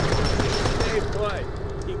 Hey, play.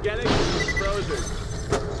 You get it? It's frozen.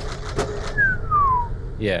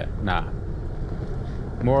 Yeah, nah.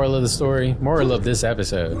 Moral of the story, moral of this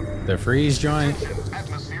episode. The freeze joint,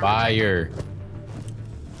 fire.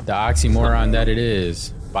 The oxymoron that it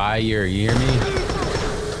is. Fire, you hear me?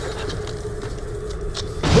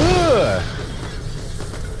 Ugh.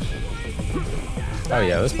 Oh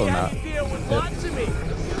yeah, let's pull him out.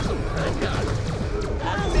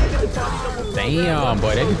 Damn,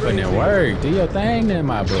 boy, they be putting in work. Do your thing then,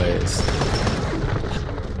 my boys.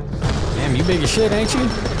 Damn, you big as shit, ain't you?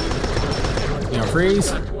 You gonna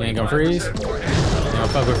freeze? You ain't gonna freeze? You gonna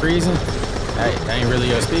fuck with freezing? That ain't really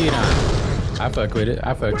your speed, huh? I fuck with it.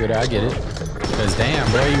 I get it. Cause damn,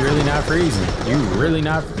 bro, you really not freezing. You really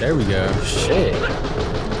not. There we go. Shit.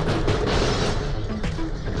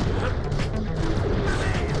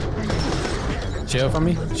 Chill for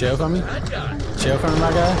me, my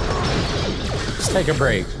guy. Just take a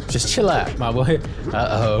break. Just chill out, my boy.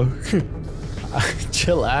 Uh-oh.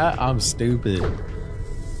 Chill out. I'm stupid.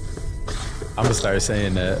 I'm gonna start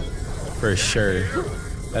saying that for sure.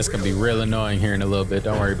 That's gonna be real annoying here in a little bit.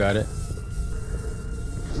 Don't worry about it.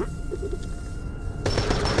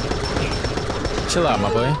 Chill out,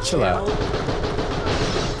 my boy. Chill out.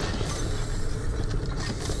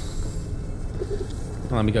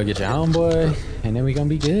 Let me go get your homeboy, and then we gonna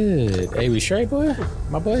be good. Hey, we straight, boy?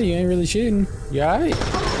 My boy, you ain't really shooting. You alright?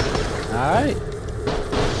 Alright?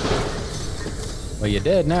 Well, you're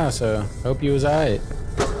dead now, so hope you was alright.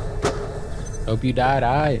 Hope you died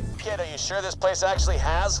alright. Kid, are you sure this place actually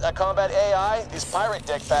has a combat AI? These pirate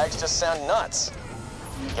dickbags just sound nuts.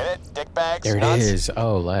 Get it? Dickbags? There it nuts? is.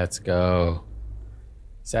 Oh, let's go.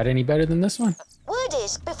 Is that any better than this one? Word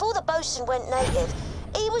is, before the bosun went native,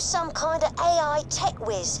 he was some kind of AI tech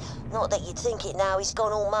whiz. Not that you'd think it now, he's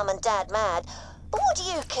gone all mum and dad mad. But what do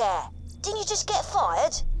you care? Didn't you just get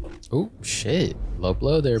fired? Oh, shit. Low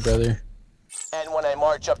blow there, brother. And when I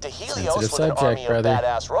march up to Helios with Sensitive an army subject, brother. of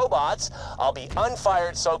badass robots, I'll be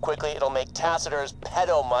unfired so quickly it'll make Tacitur's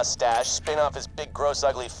pedo mustache spin off his big, gross,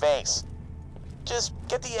 ugly face. Just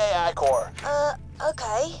get the AI core.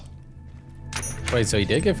 Okay. Wait, so he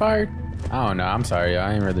did get fired? I don't know. I'm sorry.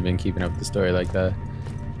 I ain't really been keeping up with the story like that.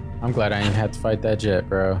 I'm glad I ain't had to fight that jet,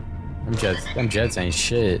 bro. Them jets ain't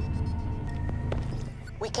shit.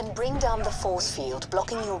 We can bring down the force field,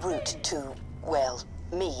 blocking your route to, well,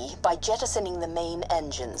 me, by jettisoning the main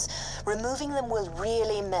engines. Removing them will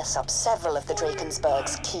really mess up several of the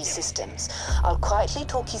Drakensberg's key systems. I'll quietly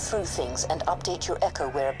talk you through things and update your echo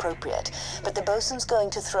where appropriate, but the bosun's going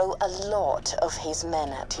to throw a lot of his men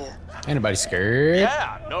at you. Anybody scared?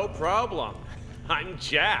 Yeah, no problem. I'm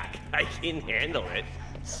Jack. I can handle it.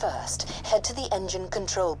 First, head to the engine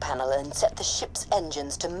control panel and set the ship's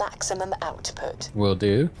engines to maximum output. Will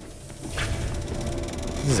do.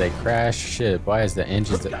 This is a crash ship. Why is the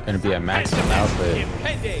engines gonna be at maximum output?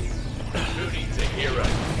 Impending. Who needs a hero?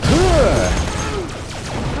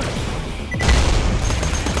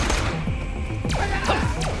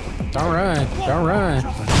 Don't run. Don't run.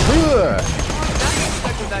 Stuck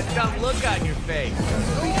with that dumb look on your face.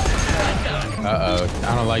 Uh-oh.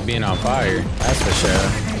 I don't like being on fire. That's for sure.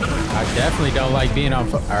 I definitely don't like being on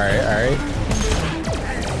fire. Alright, alright.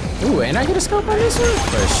 Ooh, and I get a scope on this one?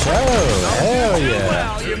 For sure. Hell yeah.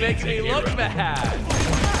 Well, you make me look bad.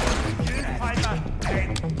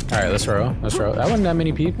 Alright, let's roll. Let's roll. That wasn't that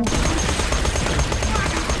many people.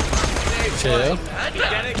 Chill.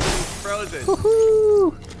 Get it? 'Cause he's frozen.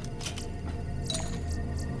 Woohoo!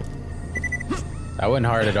 That wasn't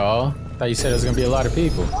hard at all. Thought you said there was gonna be a lot of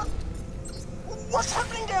people. What's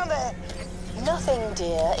happening down there? Nothing,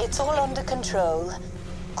 dear. It's all under control.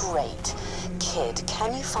 Great. Kid,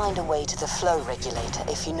 can you find a way to the flow regulator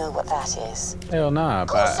if you know what that is? Hell nah,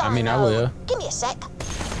 but I mean I will. Give me a sec.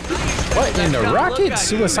 What in the rocket?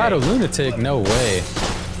 Suicidal lunatic? No way.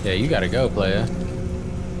 Yeah, you gotta go, player.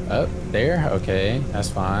 Up there? Okay, that's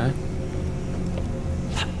fine.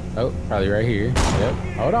 Oh, probably right here. Yep.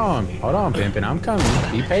 Hold on, pimpin'. I'm coming.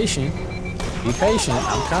 Be patient. Be patient.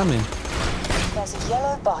 I'm coming. There's a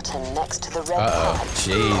yellow button next to the red Uh-oh. card.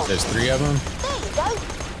 Jeez, there's 3 of them. There you go.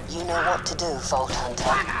 You know what to do, Vault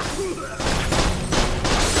Hunter.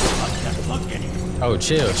 Oh,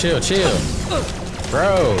 chill.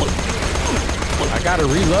 Bro. I gotta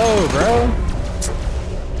reload, bro.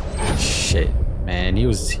 Shit. Man, he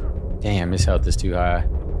was... Damn, his health is too high.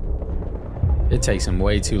 It takes him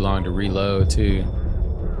way too long to reload, too.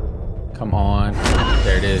 Come on.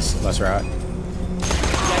 There it is. Let's rock. You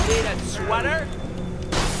need a sweater?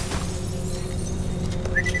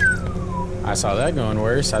 I saw that going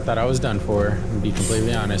worse. I thought I was done for, to be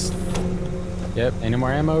completely honest. Yep, any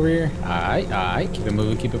more ammo over here? Alright. Keep it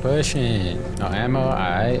moving, keep it pushing. No ammo,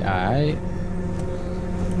 alright.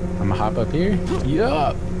 I'm gonna hop up here.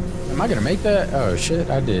 Yup. Am I gonna make that? Oh shit,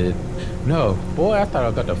 I did. No, boy, I thought I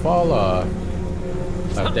was about to fall off.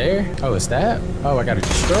 Up there? Oh, it's that? Oh, I gotta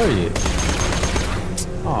destroy it.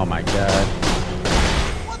 Oh my god.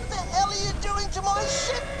 What the hell are you doing to my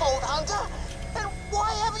ship, Vault Hunter? And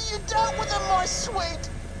why haven't you dealt with them, my sweet?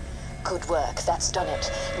 Good work, that's done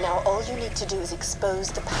it. Now all you need to do is expose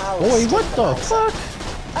the power Boy, what the stabilizer. fuck?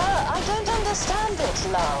 I don't understand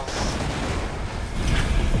it, love.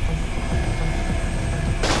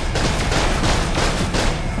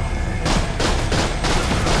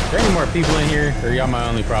 Are there any more people in here? Or are y'all my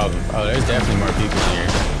only problem? Oh, there's definitely more people in here.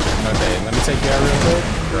 Okay, let me take you out real quick.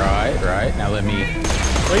 Right. Now let me...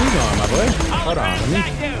 Where you going, my boy? Hold on,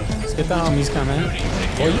 let's get the homies coming.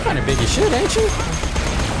 Boy, you kind of big as shit, ain't you?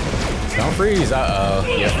 Don't freeze. Uh-oh.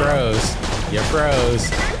 You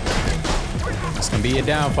froze. It's gonna be a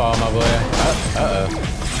downfall, my boy. Uh-oh.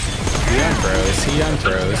 He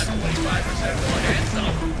unfroze.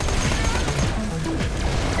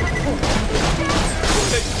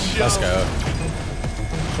 Let's go.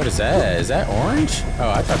 What is that? Is that orange?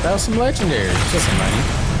 Oh, I thought that was some legendary. Just some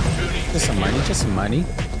money.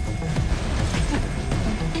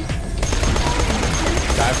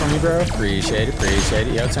 Die for me, bro. Appreciate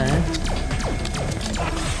it. Your turn.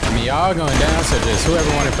 I mean, y'all going down, so just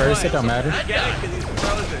whoever wanted first, it don't matter. Get it? 'Cause he's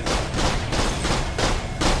frozen.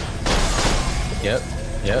 Yep.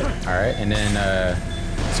 All right, and then,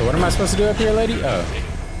 so what am I supposed to do up here, lady? Oh.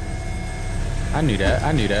 I knew that.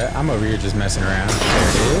 I'm over here just messing around. There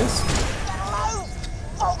it is. Hello,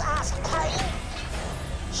 Vault-ass Kane.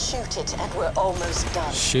 Shoot it, and we're almost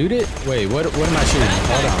done. Shoot it? Wait, what am I shooting?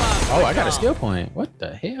 Hold on. Oh, I got a skill point. What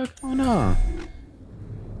the hell going on?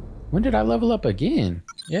 When did I level up again?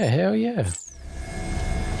 Yeah, hell yeah.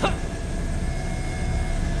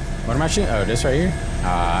 What am I shooting? Oh, this right here?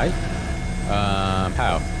 Alright.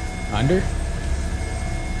 How? Under?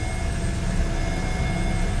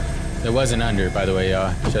 It wasn't under, by the way,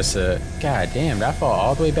 y'all. Just god damn, did I fall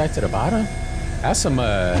all the way back to the bottom? That's some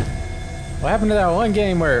what happened to that one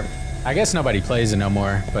game where I guess nobody plays it no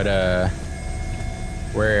more, but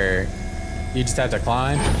where you just have to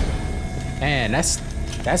climb? Man,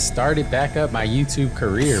 that started back up my YouTube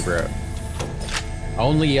career, bro.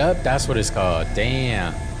 Only Up, that's what it's called.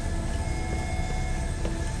 Damn.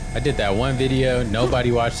 I did that one video,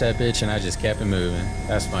 nobody watched that bitch, and I just kept it moving.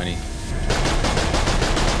 That's funny.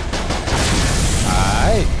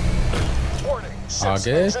 Alright. Warning, All ship's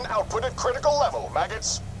good. engine output at critical level,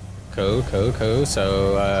 maggots. Cool.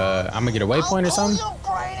 So, I'm gonna get a waypoint or something?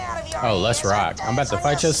 Oh, let's rock. I'm about to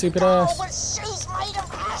fight your stupid ass.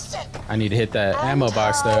 I need to hit that ammo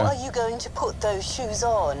box, though. How are you going to put those shoes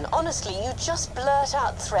on? Honestly, you just blurt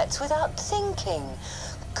out threats without thinking.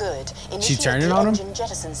 Good. She turning on him?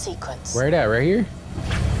 Jettison sequence. Where it at? Right here?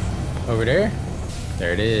 Over there?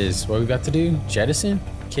 There it is. What we got to do? Jettison?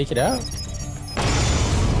 Kick it out?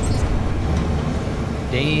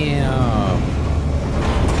 Damn.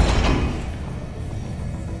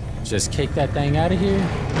 Just kick that thing out of here.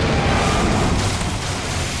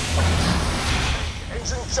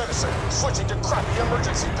 Engine jettison, switching to crappy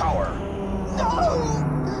emergency power.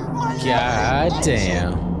 God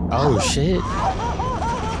damn. Oh shit.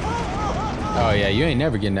 Oh yeah, you ain't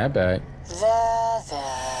never getting that back.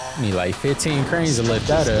 There. Need like 15 cranes to lift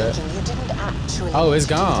that up. You didn't actually Oh, it's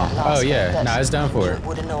do gone. that last Oh yeah, bit. nah, it's done for it.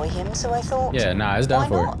 Would annoy him, so I thought. Yeah, nah, it's done why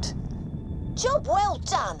for not? it. Job well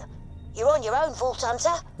done. You're on your own, Vault Hunter.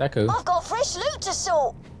 That cool. I've got fresh loot to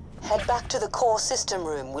sort. Head back to the core system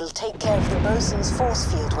room. We'll take care of the bosun's force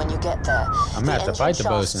field when you get there. I'm gonna have to fight the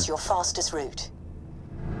shaft's bosun. your fastest route.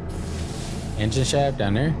 Engine shaft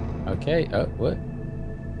down there. Okay. Oh, what?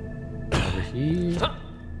 Over here.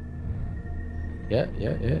 Yeah.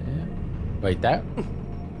 Wait, that?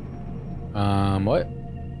 What?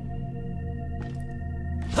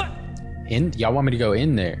 In? Y'all want me to go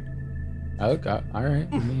in there? Okay, all right.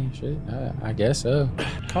 I mean, shit. I guess so.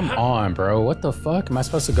 Come on, bro. What the fuck? Am I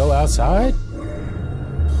supposed to go outside?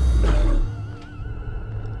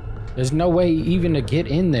 There's no way even to get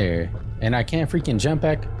in there, and I can't freaking jump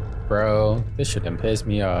back, bro. This shit done pissed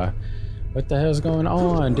me off. What the hell's going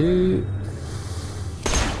on, dude?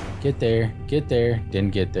 Get there.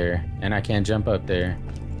 Didn't get there, and I can't jump up there.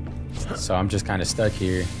 So I'm just kind of stuck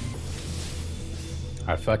here.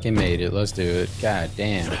 I fucking made it. Let's do it. God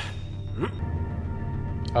damn.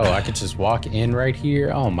 Oh, I could just walk in right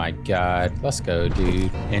here? Oh my god. Let's go,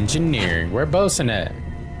 dude. Engineering. Where bosun at?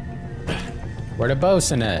 Where the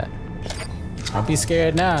bosun at? Don't be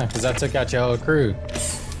scared now, because I took out your whole crew.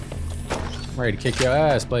 I'm ready to kick your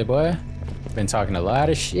ass, playboy. Been talking a lot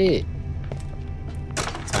of shit.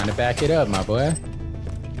 Time to back it up, my boy.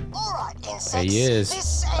 Alright, insects. There he is.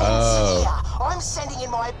 This ends Oh. here. I'm sending in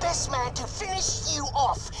my best man to finish you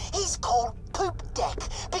off. He's called Poop Deck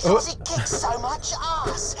because he kicks so much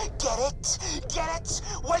ass. Get it? Get it?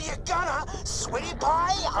 Well, you're gonna. Sweetie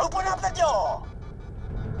Pie, open up the door.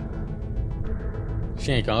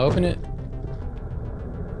 She ain't gonna open it.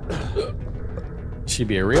 She'd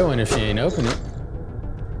be a real one if she ain't open it.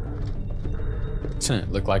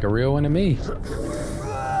 Look like a real one to me.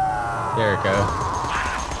 There it go.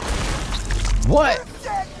 What?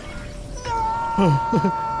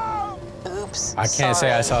 Oops. I can't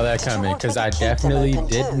say I saw that Did you coming, want me because to I keep them definitely open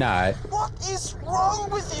did too? not. What is wrong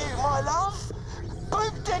with you, my love?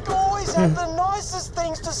 Poop Deck always had the nicest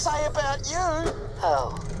things to say about you.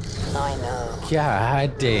 Oh, I know.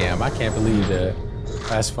 God damn, I can't believe that.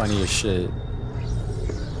 That's funny as shit.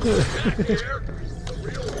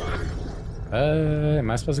 Am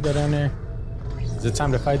I supposed to go down there? Is it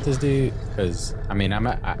time to fight this dude? Because, I mean,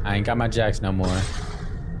 I ain't got my jacks no more.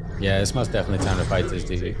 Yeah, it's most definitely time to fight this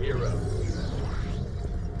dude.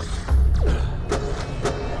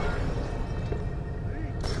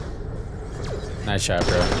 Nice shot,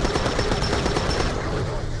 bro.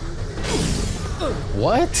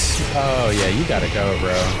 What? Oh, yeah, you gotta go,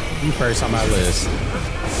 bro. You first on my list of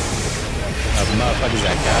motherfuckers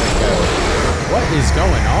that gotta go. What is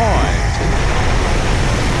going on?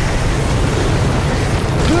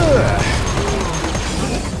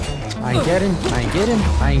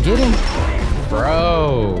 I ain't get him.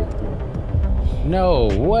 Bro. No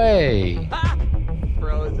way.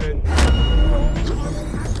 Frozen.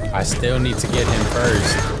 I still need to get him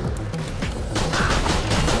first.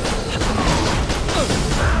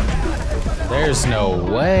 There's no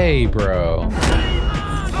way, bro.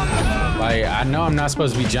 Like, I know I'm not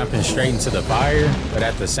supposed to be jumping straight into the fire, but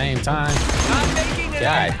at the same time, Not making it.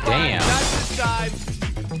 God damn. Not this time.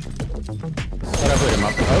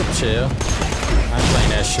 my... Oh, chill. I'm playing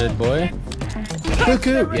that shit, boy.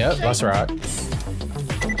 Cuckoo. Yep, let's rock.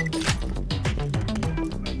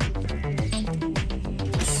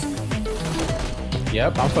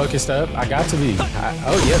 Yep, I'm focused up. I got to be.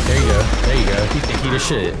 Oh, yep, there you go. There you go. He think he the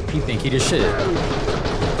shit. He think he the shit.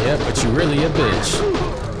 Yep, but you really a bitch.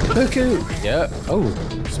 Cuckoo. Yep. Oh,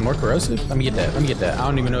 some more corrosive? Let me get that. Let me get that. I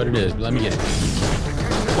don't even know what it is, but let me get it.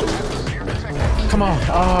 Come on.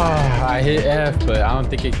 Oh, I hit F, but I don't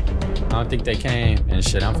think they came. And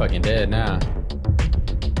shit, I'm fucking dead now.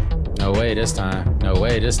 No way this time. No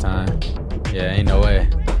way this time. Yeah, ain't no way.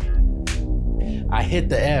 I hit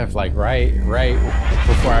the F like right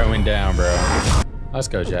before I went down, bro. Let's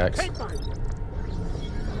go, Jax.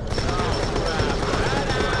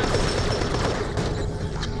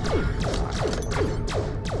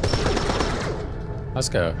 Let's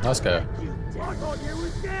go. Let's go.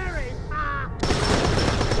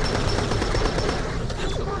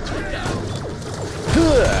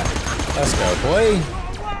 Let's go, boy.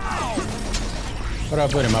 What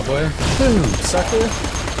up with him, my boy? Boom, sucker.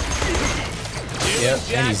 Yep,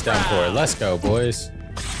 and he's done for. Let's go, boys.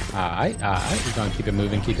 Alright. We're gonna keep it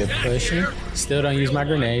moving, keep it pushing. Still don't use my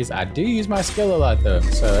grenades. I do use my skill a lot, though.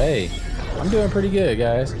 So, hey, I'm doing pretty good,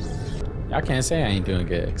 guys. Y'all can't say I ain't doing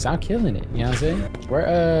good, because I'm killing it. You know what I'm saying?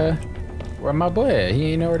 Where my boy at?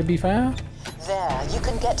 He ain't nowhere to be found? There, you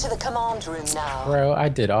can get to the command room now. Bro, I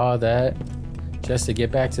did all that just to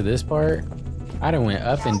get back to this part? I done went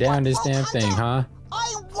up and down this damn thing, huh?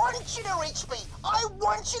 I want you to reach me. I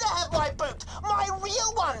want you to have my boot. My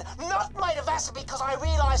real one. Not made of acid because I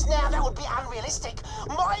realise now that would be unrealistic.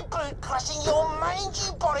 My boot crushing your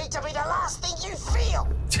mangy body to be the last thing you feel.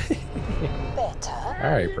 Better.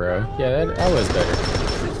 Alright, bro. Yeah, that was better.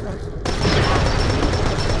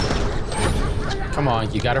 Come on,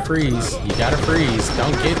 you gotta freeze. You gotta freeze.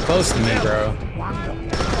 Don't get close to me, bro.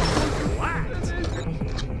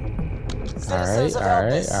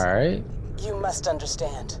 Alright. You must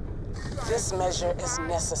understand. This measure is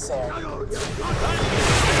necessary. Come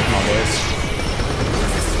on, boys.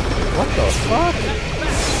 What the fuck?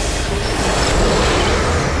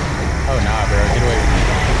 Oh, nah, bro. Get away from me.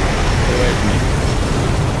 Get away from me.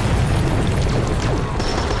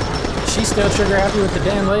 She still trigger happy with the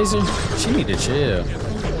damn laser? She need to chill.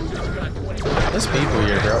 There's people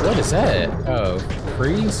here, bro. What is that? Oh,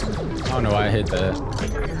 freeze? I don't know why I hit that.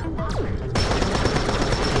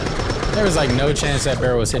 There was like no chance that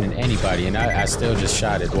barrel was hitting anybody, and I still just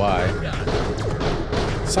shot it. Why?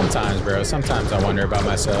 Sometimes, bro. Sometimes I wonder about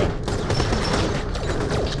myself.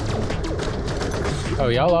 Oh,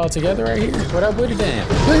 y'all all together right here? What up with it then?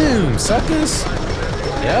 Boom, suckers.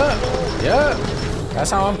 Yup.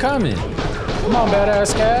 That's how I'm coming. Come on,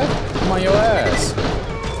 badass Cav. I'm on your ass.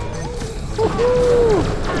 Woohoo!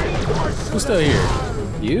 Who's still here?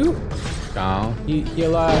 You? Gone. He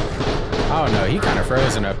alive? I don't know. He kind of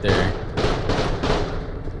frozen up there.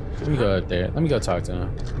 Let me go up there. Let me go talk to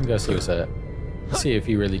him. Let me go see what's up. Let's see if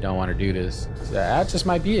he really don't want to do this. That just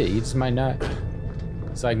might be it. He just might not.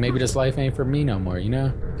 It's like maybe this life ain't for me no more, you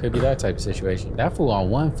know? Could be that type of situation. That fool on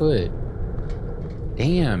 1 foot.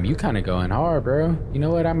 Damn, you kind of going hard, bro. You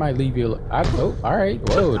know what? I might leave you. Oh, all right.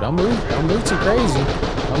 Whoa, don't move. Don't move too crazy.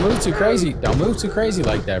 Don't move too crazy. Don't move too crazy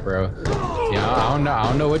like that, bro. You know, I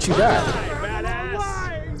don't know what you got.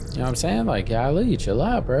 You know what I'm saying? Like, golly, chill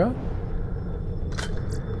out, bro.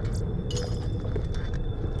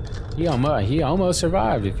 He almost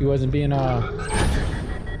survived if he wasn't being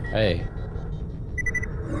hey.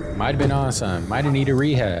 Might have been on some. Might have needed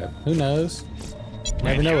rehab. Who knows?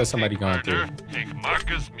 Never know what somebody going through. Take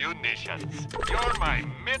Marcus munitions. You're my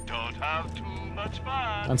method. Have too much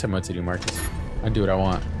fun. Don't tell me what to do, Marcus. I do what I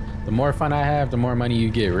want. The more fun I have, the more money you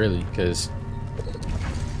get, really, because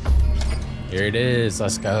here it is.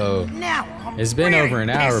 Let's go. It's been over an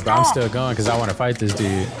hour, but I'm still going because I want to fight this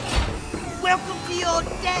dude. Welcome to your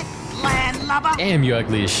death, land lover. Damn, you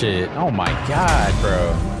ugly as shit. Oh my god,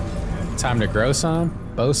 bro. Time to grow some,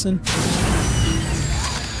 bosun.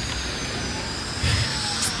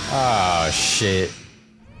 Oh shit.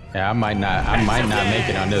 Yeah, I might not make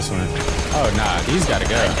it on this one. Oh nah, these gotta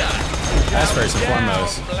go. That's first and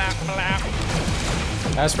foremost.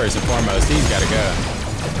 That's first and foremost. These gotta go.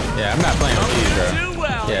 Yeah, I'm not playing with these, bro.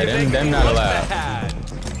 Yeah, them not allowed.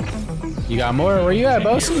 You got more? Where you at,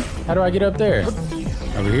 bosun? How do I get up there?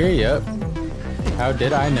 Over here? Yep. How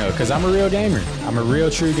did I know? Because I'm a real gamer. I'm a real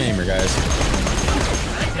true gamer, guys.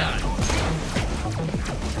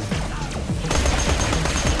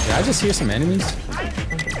 Did I just hear some enemies?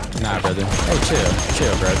 Nah, brother. Hey,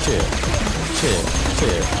 chill, bro, chill.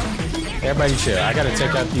 Everybody chill. I gotta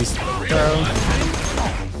take out these, bro.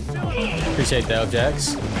 Appreciate the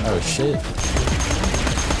L-Jacks. Oh, shit.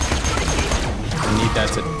 I need that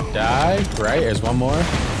to die. Right, there's one more.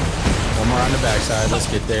 One more on the backside. Let's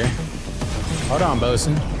get there. Hold on,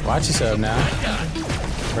 bosun. Watch yourself now.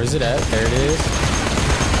 Where's it at? There it is.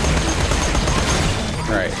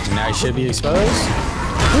 All right, now you should be exposed.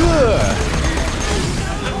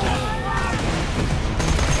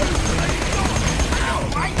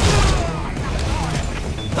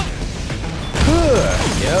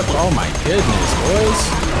 Yep. Oh my goodness, boys.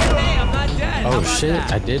 Hey, I'm not dead. Oh shit,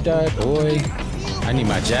 I did die, boy. I need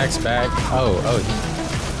my jacks back. Oh,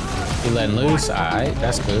 you letting loose? All right,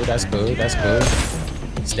 that's good. That's good. That's good.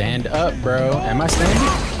 Stand up, bro. Am I standing?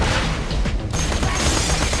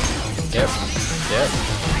 Yep. Yep.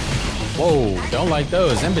 Whoa, don't like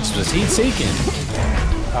those. Them bitches was heat seeking.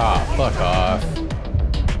 Ah, oh, fuck off.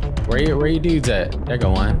 Where you dudes at? There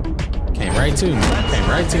go one. Came right to me. Came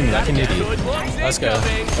right to me like an idiot. Let's go.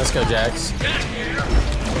 Let's go, Jax.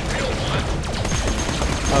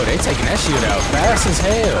 Oh, they taking that shit out fast as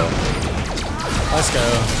hell. Let's go.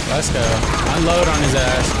 Let's go. Unload on his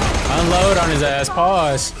ass. Unload on his ass.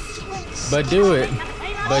 Pause. But do it.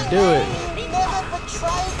 But do it. He never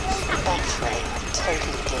betrayed me. Betrayed.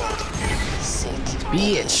 Totally did. Sick.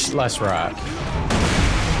 Bitch. Let's rock.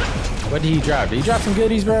 What did he drop? Did he drop some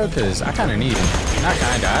goodies, bro? Because I kind of need him. Not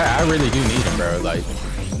kind of. I really do need him, bro. Like,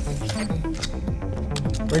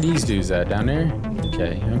 where these dudes at? Down there?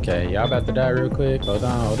 Okay, okay. Y'all about to die real quick. Hold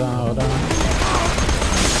on, hold on, hold on.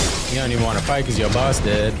 You don't even want to fight because your boss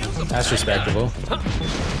dead. That's respectable.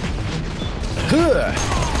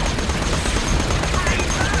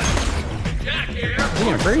 You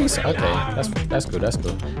gonna freeze? Okay, that's cool. That's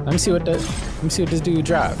cool. Let me see what this dude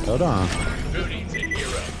dropped. Hold on.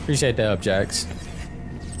 Appreciate the up, Jax.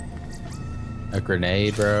 A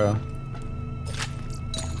grenade, bro.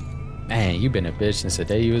 Man, you been a bitch since the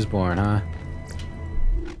day you was born, huh?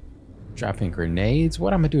 Dropping grenades?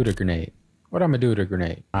 What I'm gonna do with a grenade? What I'm gonna do with a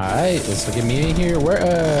grenade? Alright, let's get me in here. Where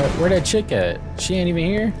that chick at? She ain't even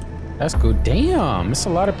here? That's cool. Damn, it's a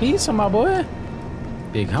lot of pizza, my boy.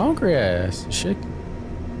 Big hungry ass. Shit.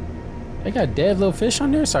 They got dead little fish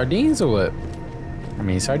on there? Sardines or what? I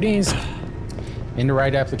mean, sardines. In the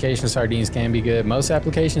right application, sardines can be good. Most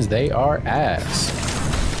applications, they are ass.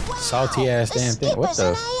 Wow, Salty ass damn thing. What the?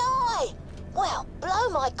 An AI. Well, blow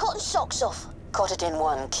my cotton socks off. Got it in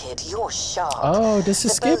one, kid. You're sharp. Oh, this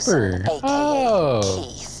is The Skipper. bosun, AKA Oh.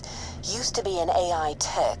 Keith, used to be an AI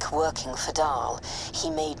tech working for Dahl. He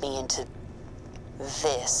made me into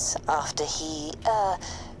this after he,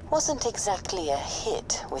 wasn't exactly a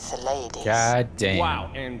hit with the ladies. God damn.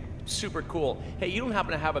 Wow, and super cool. Hey, you don't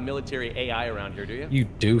happen to have a military AI around here, do you? You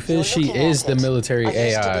doofus. You're She looking is at the it. military I AI.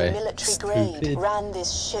 used to be military grade, Stupid. ran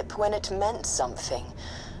this ship when it meant something,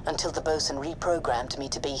 until the bosun reprogrammed me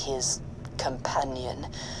to be his companion.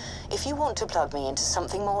 If you want to plug me into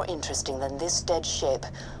something more interesting than this dead ship,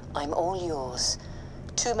 I'm all yours.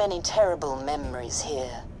 Too many terrible memories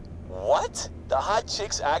here. What? The hot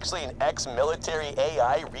chick's actually an ex-military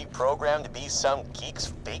AI reprogrammed to be some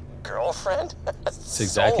geek's fake girlfriend? That's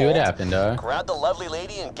exactly what happened, dog. Grab the lovely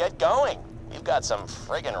lady and get going. We've got some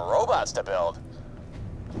friggin' robots to build.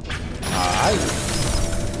 Alright.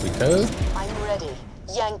 We code? I'm ready.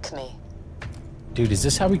 Yank me. Dude, is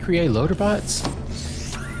this how we create loader bots?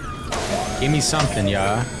 Give me something,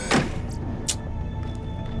 y'all.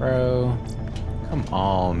 Bro. Come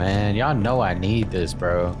on, man. Y'all know I need this,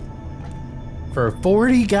 bro. For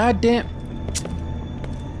 40 goddamn...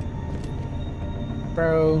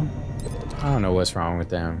 Bro. I don't know what's wrong with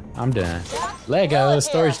them. I'm done. Lego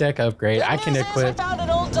storage deck upgrade. I can equip 3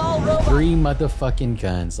 motherfucking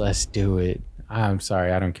guns. Let's do it. I'm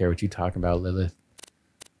sorry. I don't care what you talking about, Lilith.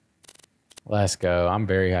 Let's go. I'm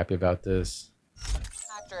very happy about this.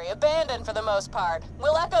 Factory abandoned for the most part.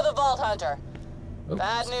 We'll echo the Vault Hunter. Oops.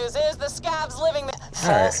 Bad news is the scab's living there.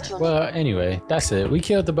 All right. Well, anyway, that's it. We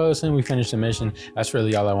killed the bosun. We finished the mission. That's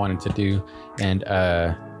really all I wanted to do. And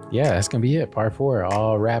yeah, that's gonna be it. Part 4,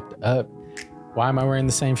 all wrapped up. Why am I wearing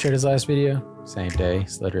the same shirt as last video? Same day.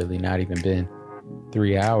 It's literally not even been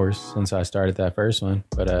 3 hours since I started that first one.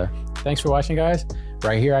 But thanks for watching, guys.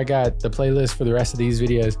 Right here, I got the playlist for the rest of these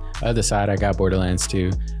videos. Other side, I got Borderlands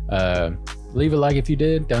 2. Leave a like if you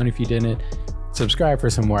did. Don't if you didn't. Subscribe for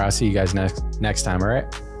some more. I'll see you guys next time. All right.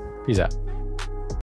 Peace out.